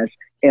Love Last.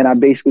 And I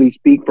basically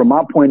speak from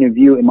my point of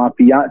view, and my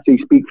fiance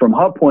speak from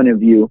her point of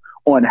view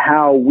on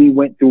how we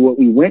went through what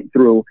we went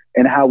through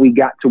and how we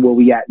got to where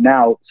we at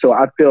now. So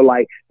I feel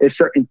like there's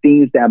certain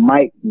things that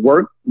might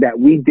work that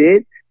we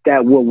did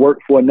that will work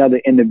for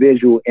another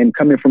individual. And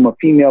coming from a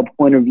female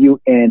point of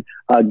view and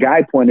a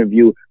guy point of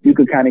view, you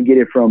can kind of get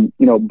it from,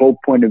 both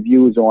point of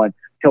views on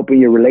helping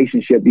your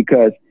relationship,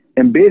 because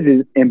in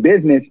business,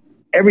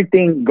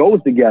 everything goes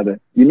together.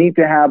 You need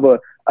to have a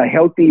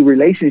healthy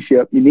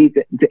relationship. You need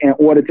to in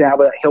order to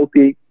have a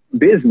healthy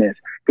business,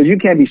 because you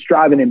can't be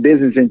striving in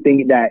business and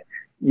think that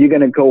you're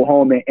going to go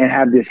home and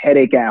have this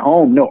headache at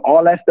home. No,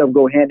 all that stuff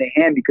go hand in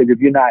hand, because if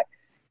you're not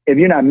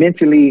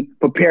mentally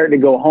prepared to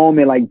go home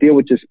and deal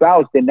with your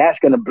spouse, then that's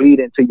going to bleed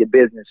into your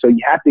business. So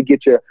you have to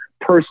get your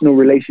personal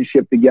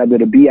relationship together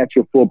to be at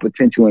your full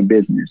potential in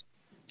business.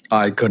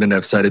 I couldn't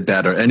have said it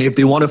better. And if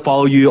they want to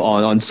follow you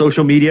on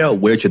social media,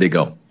 where should they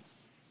go?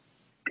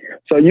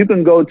 So you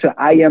can go to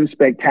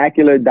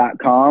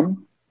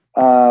iamspectacular.com,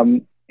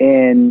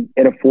 and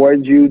it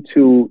affords you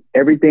to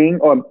everything.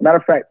 Or matter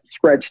of fact,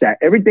 scratch that.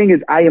 Everything is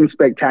I Am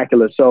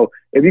Spectacular. So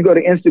if you go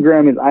to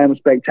Instagram, is I Am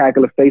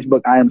Spectacular.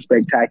 Facebook, I Am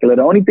Spectacular.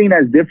 The only thing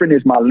that's different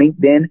is my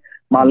LinkedIn.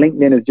 My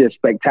LinkedIn is just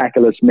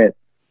Spectacular Smith.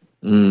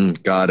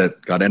 Got it.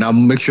 And I'll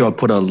make sure I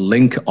put a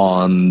link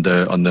on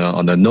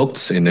the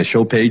notes in the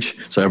show page,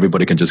 so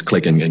everybody can just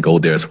click and go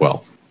there as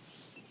well.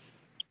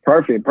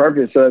 Perfect.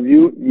 So if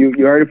you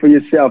heard it for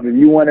yourself, if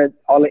you wanted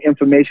all the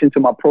information to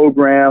my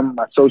program,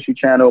 my social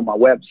channel, my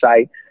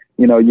website,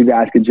 you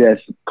guys could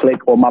just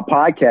click, or my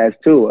podcast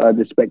too,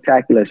 The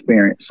Spectacular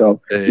Experience. So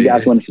you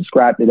guys want to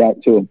subscribe to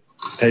that too.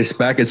 Hey,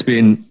 Spec, it's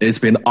been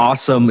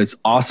awesome. It's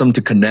awesome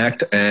to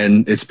connect,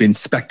 and it's been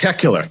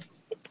spectacular.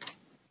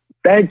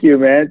 Thank you,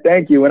 man.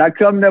 Thank you. When I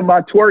come there,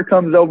 my tour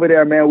comes over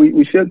there, man.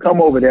 We should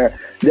come over there.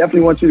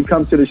 Definitely want you to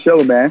come to the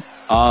show, man.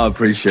 I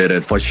appreciate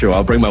it, for sure.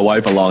 I'll bring my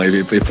wife along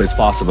if it's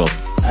possible.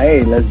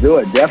 Hey, let's do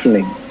it.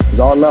 Definitely. It's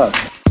all love.